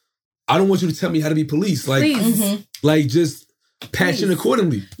 I don't want you to tell me how to be police. Like, like just passion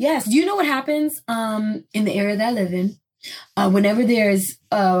accordingly. Yes. Do you know what happens in the area that I live in? Whenever there's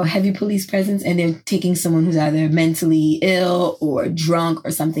a heavy police presence and they're taking someone who's either mentally ill or drunk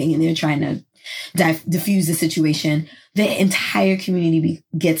or something, and they're trying to diffuse the situation, the entire community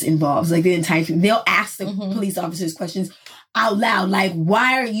gets involved. Like, the entire community, they'll ask the police officers questions out loud, like,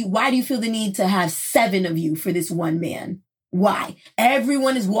 why do you feel the need to have 7 of you for this one man? Why?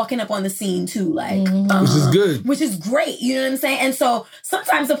 Everyone is walking up on the scene too, like, which is good, which is great. You know what I'm saying? And so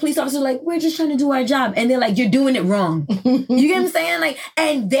sometimes the police officers are like, we're just trying to do our job, and they're like, you're doing it wrong. You get what I'm saying? Like,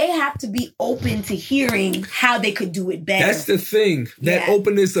 and they have to be open to hearing how they could do it better. That's the thing, that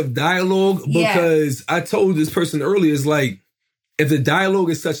openness of dialogue. Because I told this person earlier, is like, if the dialogue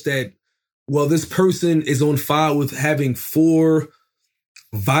is such that, well, this person is on file with having 4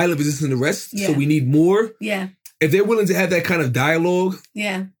 violent resistant arrests, so we need more. Yeah. If they're willing to have that kind of dialogue,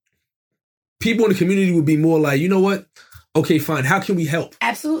 people in the community would be more like, you know what? Okay, fine. How can we help?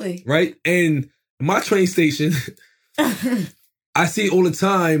 Absolutely. Right? And my train station, I see all the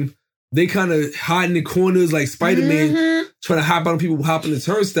time, they kind of hide in the corners like Spider-Man, trying to hop on people who hop in the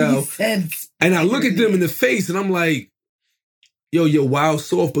turnstile. And I look at them in the face and I'm like, yo, you're wild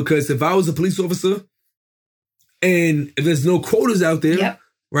soft, because if I was a police officer and if there's no quotas out there,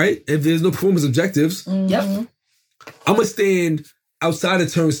 right? If there's no performance objectives, I'm going to stand outside the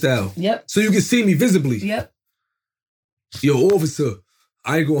turnstile. So you can see me visibly. Yo, officer,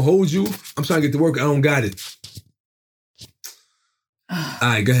 I ain't going to hold you. I'm trying to get to work. I don't got it. All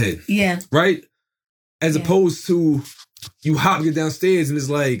right, go ahead. Right? As opposed to you hop, get downstairs, and it's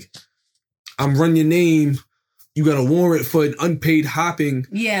like, I'm running your name. You got a warrant for an unpaid hopping.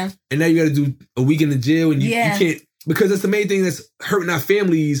 And now you got to do a week in the jail, and you can't, because that's the main thing that's hurting our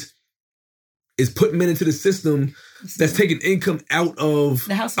families, is putting men into the system that's taking income out of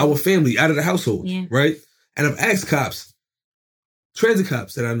our family, out of the household, right? And I've asked cops, transit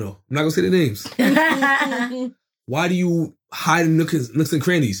cops that I know, I'm not going to say their names. Why do you hide in nooks and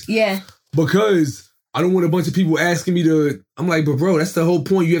crannies? Because I don't want a bunch of people asking me to, I'm like, but bro, that's the whole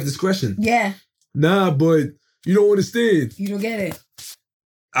point. You have discretion. Nah, but you don't understand. You don't get it.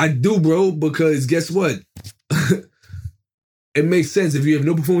 I do, bro, because guess what? It makes sense. If you have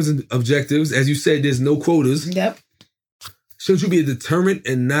no performance objectives, as you said, there's no quotas. shouldn't you be a deterrent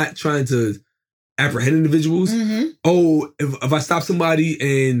and not trying to apprehend individuals? Oh, if I stop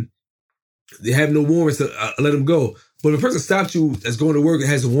somebody and they have no warrants, I let them go. But if a person stopped you that's going to work and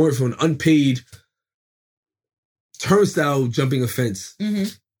has a warrant for an unpaid turnstile jumping offense, you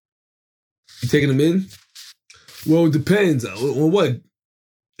taking them in? Well, it depends. On what?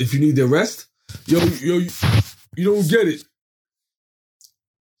 If you need the arrest? Yo, you don't get it.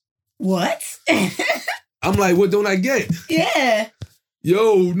 What? I'm like, what don't I get? Yeah.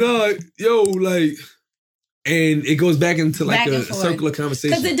 Like, and it goes back into like a circular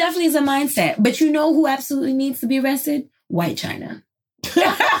conversation. Because it definitely is a mindset. But you know who absolutely needs to be arrested? White China.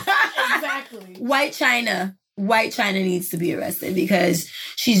 Exactly. White China needs to be arrested because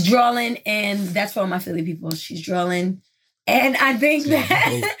she's drawing, and that's for all my Philly people. She's drawing. And I think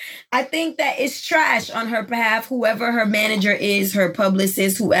that it's trash on her behalf. Whoever her manager is, her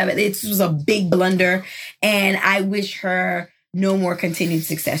publicist, whoever, it was a big blunder. And I wish her no more continued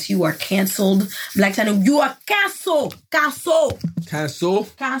success. You are canceled. Blac Chyna, you are canceled. Cancel.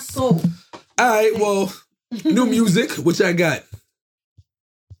 All right, well, new music. What y'all got?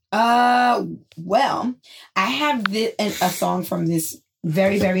 Well, I have a song from this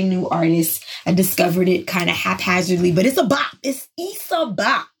very, very new artist. I discovered it kind of haphazardly, but it's a bop. It's Issa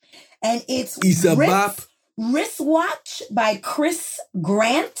Bop. And it's Wristwatch by Chris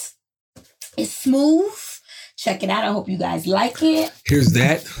Grant. It's smooth. Check it out. I hope you guys like it. Here's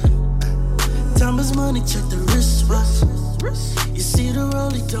that. Time is money, check the wristwatch. You see the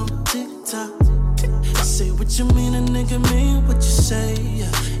rollie, don't tick-tock. I say what you mean, a nigga mean what you say. Yeah.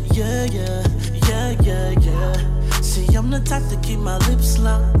 See, I'm the type to keep my lips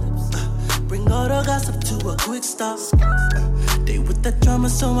locked. Bring all the gossip to a quick stop. They with that drama,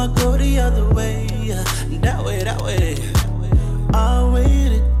 so I go the other way. That way. I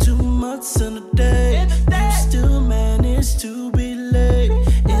waited 2 months in a day. You still managed to be late.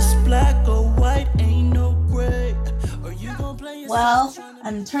 It's black or white, ain't no gray. Or you gon' play. Well,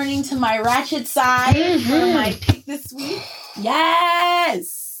 I'm turning to my ratchet side for my pick this week.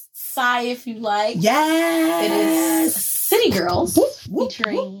 Yes. Sigh if you like. Yes. It is City Girls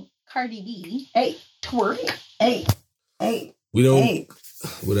featuring Cardi B. Hey. Twerk. Hey. We don't.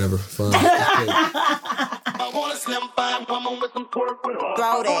 Whatever. Fine. I want a slim fine woman with some pork.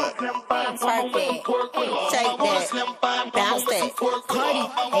 Throw that. Twerk it. Take that. Bounce that. Cardi.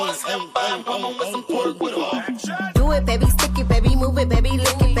 Do it, baby. Stick it, baby. Move it, baby.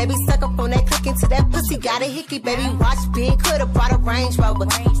 Lick it, baby. Suck up on that click into that pussy. Got a hickey, baby. Watch big. Could've brought a Range Rover.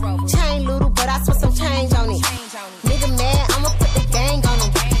 Chain little, but I spent some change on it. Nigga mad, I'ma put the gang on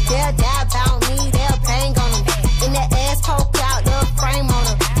him. They'll die about me. They'll bang on him. In that ass poke out, the frame on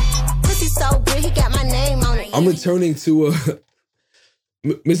him. Pussy so good, he got my name on it. I'm returning to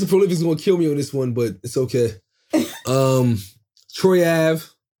Mr. Prolific's gonna kill me on this one, but it's okay. Troy Ave,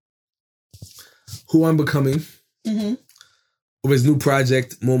 Who I'm Becoming, with his new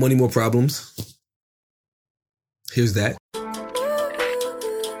project, More Money, More Problems. Here's that.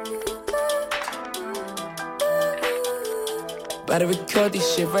 About to record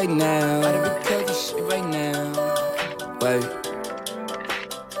this shit right now. Wait.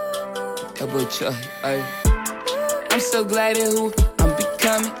 Double check. I'm so glad at who I'm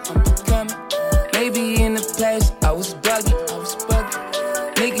becoming. Maybe in the past I was bugging.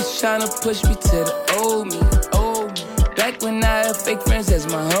 Niggas tryna push me to the old me. Back when I had fake friends as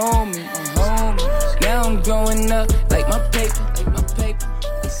my homie. Now I'm growing up like my paper.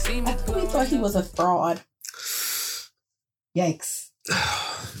 They see me. We thought he was a fraud. Yikes.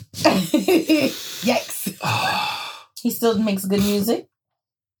 Yikes. He still makes good music.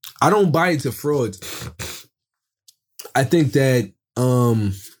 I don't buy into frauds. I think that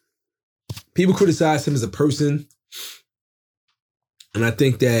people criticize him as a person. And I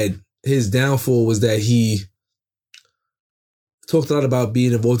think that his downfall was that he talked a lot about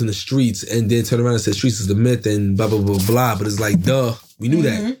being involved in the streets and then turned around and said streets is the myth and blah, blah, blah, blah. But it's like, duh, we knew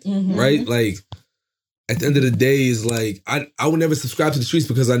that, right? Like, at the end of the day, is like, I would never subscribe to the streets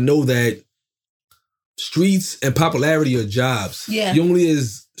because I know that streets and popularity are jobs. Yeah. You only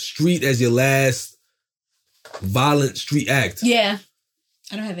as street as your last violent street act. Yeah.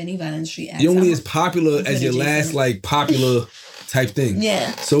 I don't have any violent street acts. You're only as popular as your last, like, popular type thing.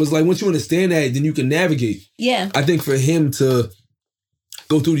 Yeah. So it's like, once you understand that, then you can navigate. Yeah. I think for him to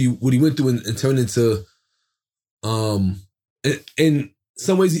go through what he went through and turn into, in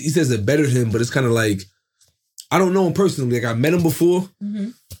some ways he says it bettered him, but it's kind of like, I don't know him personally. Like, I met him before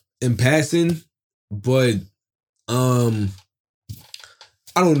in passing, but I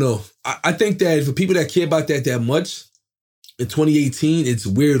don't know. I think that for people that care about that much, in 2018, it's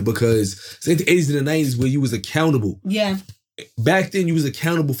weird because it's in the 80s and the 90s where you was accountable. Yeah. back then you was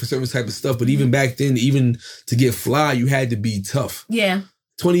accountable for certain type of stuff, but even back then, even to get fly, you had to be tough. Yeah.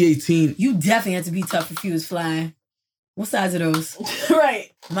 2018. You definitely had to be tough if you was fly. What size are those?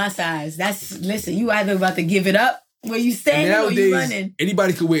 Right. My size. Listen, you either about to give it up where you standing or you running.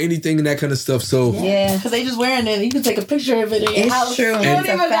 Anybody could wear anything and that kind of stuff. So yeah, because they just wearing it. You can take a picture of it in your house. True. You don't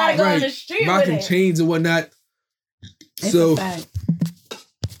even gotta go on the street rocking with it. chains and whatnot. It's so, a fact.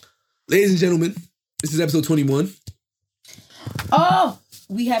 Ladies and gentlemen, this is episode 21. Oh,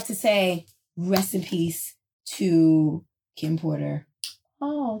 we have to say rest in peace to Kim Porter.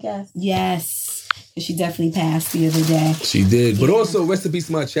 Oh, yes. Yes. She definitely passed the other day. She did. But also, rest in peace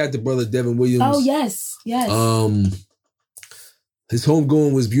to my chapter brother, Devin Williams. Oh, yes. Yes. His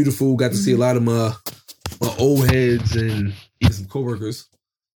homegoing was beautiful. Got to see a lot of my old heads and even some coworkers.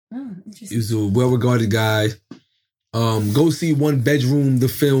 Oh, interesting. He was a well-regarded guy. Go see One Bedroom, the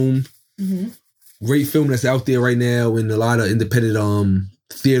film. Mm-hmm. Great film that's out there right now in a lot of independent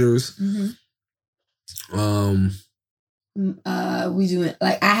theaters. Mm-hmm. We doing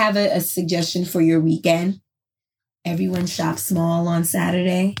like I have a suggestion for your weekend. Everyone shop small on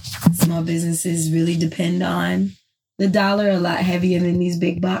Saturday. Small businesses really depend on the dollar a lot heavier than these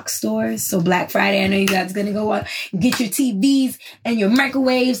big box stores. So Black Friday, I know you guys are gonna go out and get your TVs and your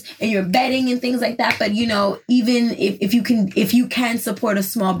microwaves and your bedding and things like that. But you know, even if you can support a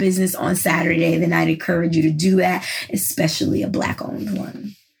small business on Saturday, then I'd encourage you to do that, especially a Black owned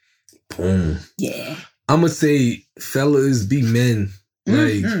one. Yeah. I'm gonna say, fellas, be men.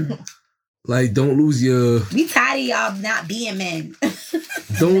 Like, don't lose your. We tired of y'all not being men.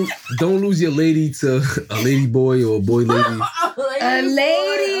 don't lose your lady to a lady boy or a boy lady. A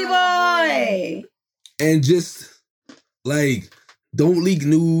lady boy. And just like, don't leak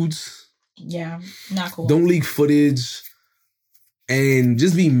nudes. Yeah, not cool. Don't leak footage, and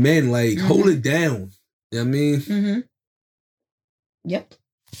just be men. Like, hold it down. You know what I mean? Mm-hmm. Yep,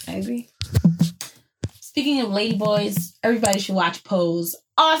 I agree. Speaking of ladyboys, everybody should watch Pose.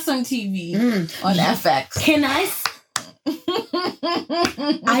 Awesome TV on FX. Can I?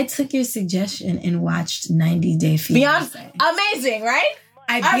 I took your suggestion and watched 90 Day Fiancé. Amazing, right?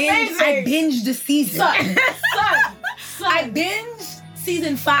 I binged the season. Son. I binged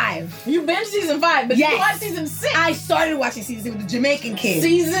season 5. You binged season 5, but you watched season 6. I started watching season 6 with the Jamaican kid.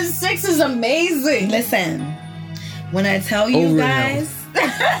 Season 6 is amazing. Listen, when I tell you guys,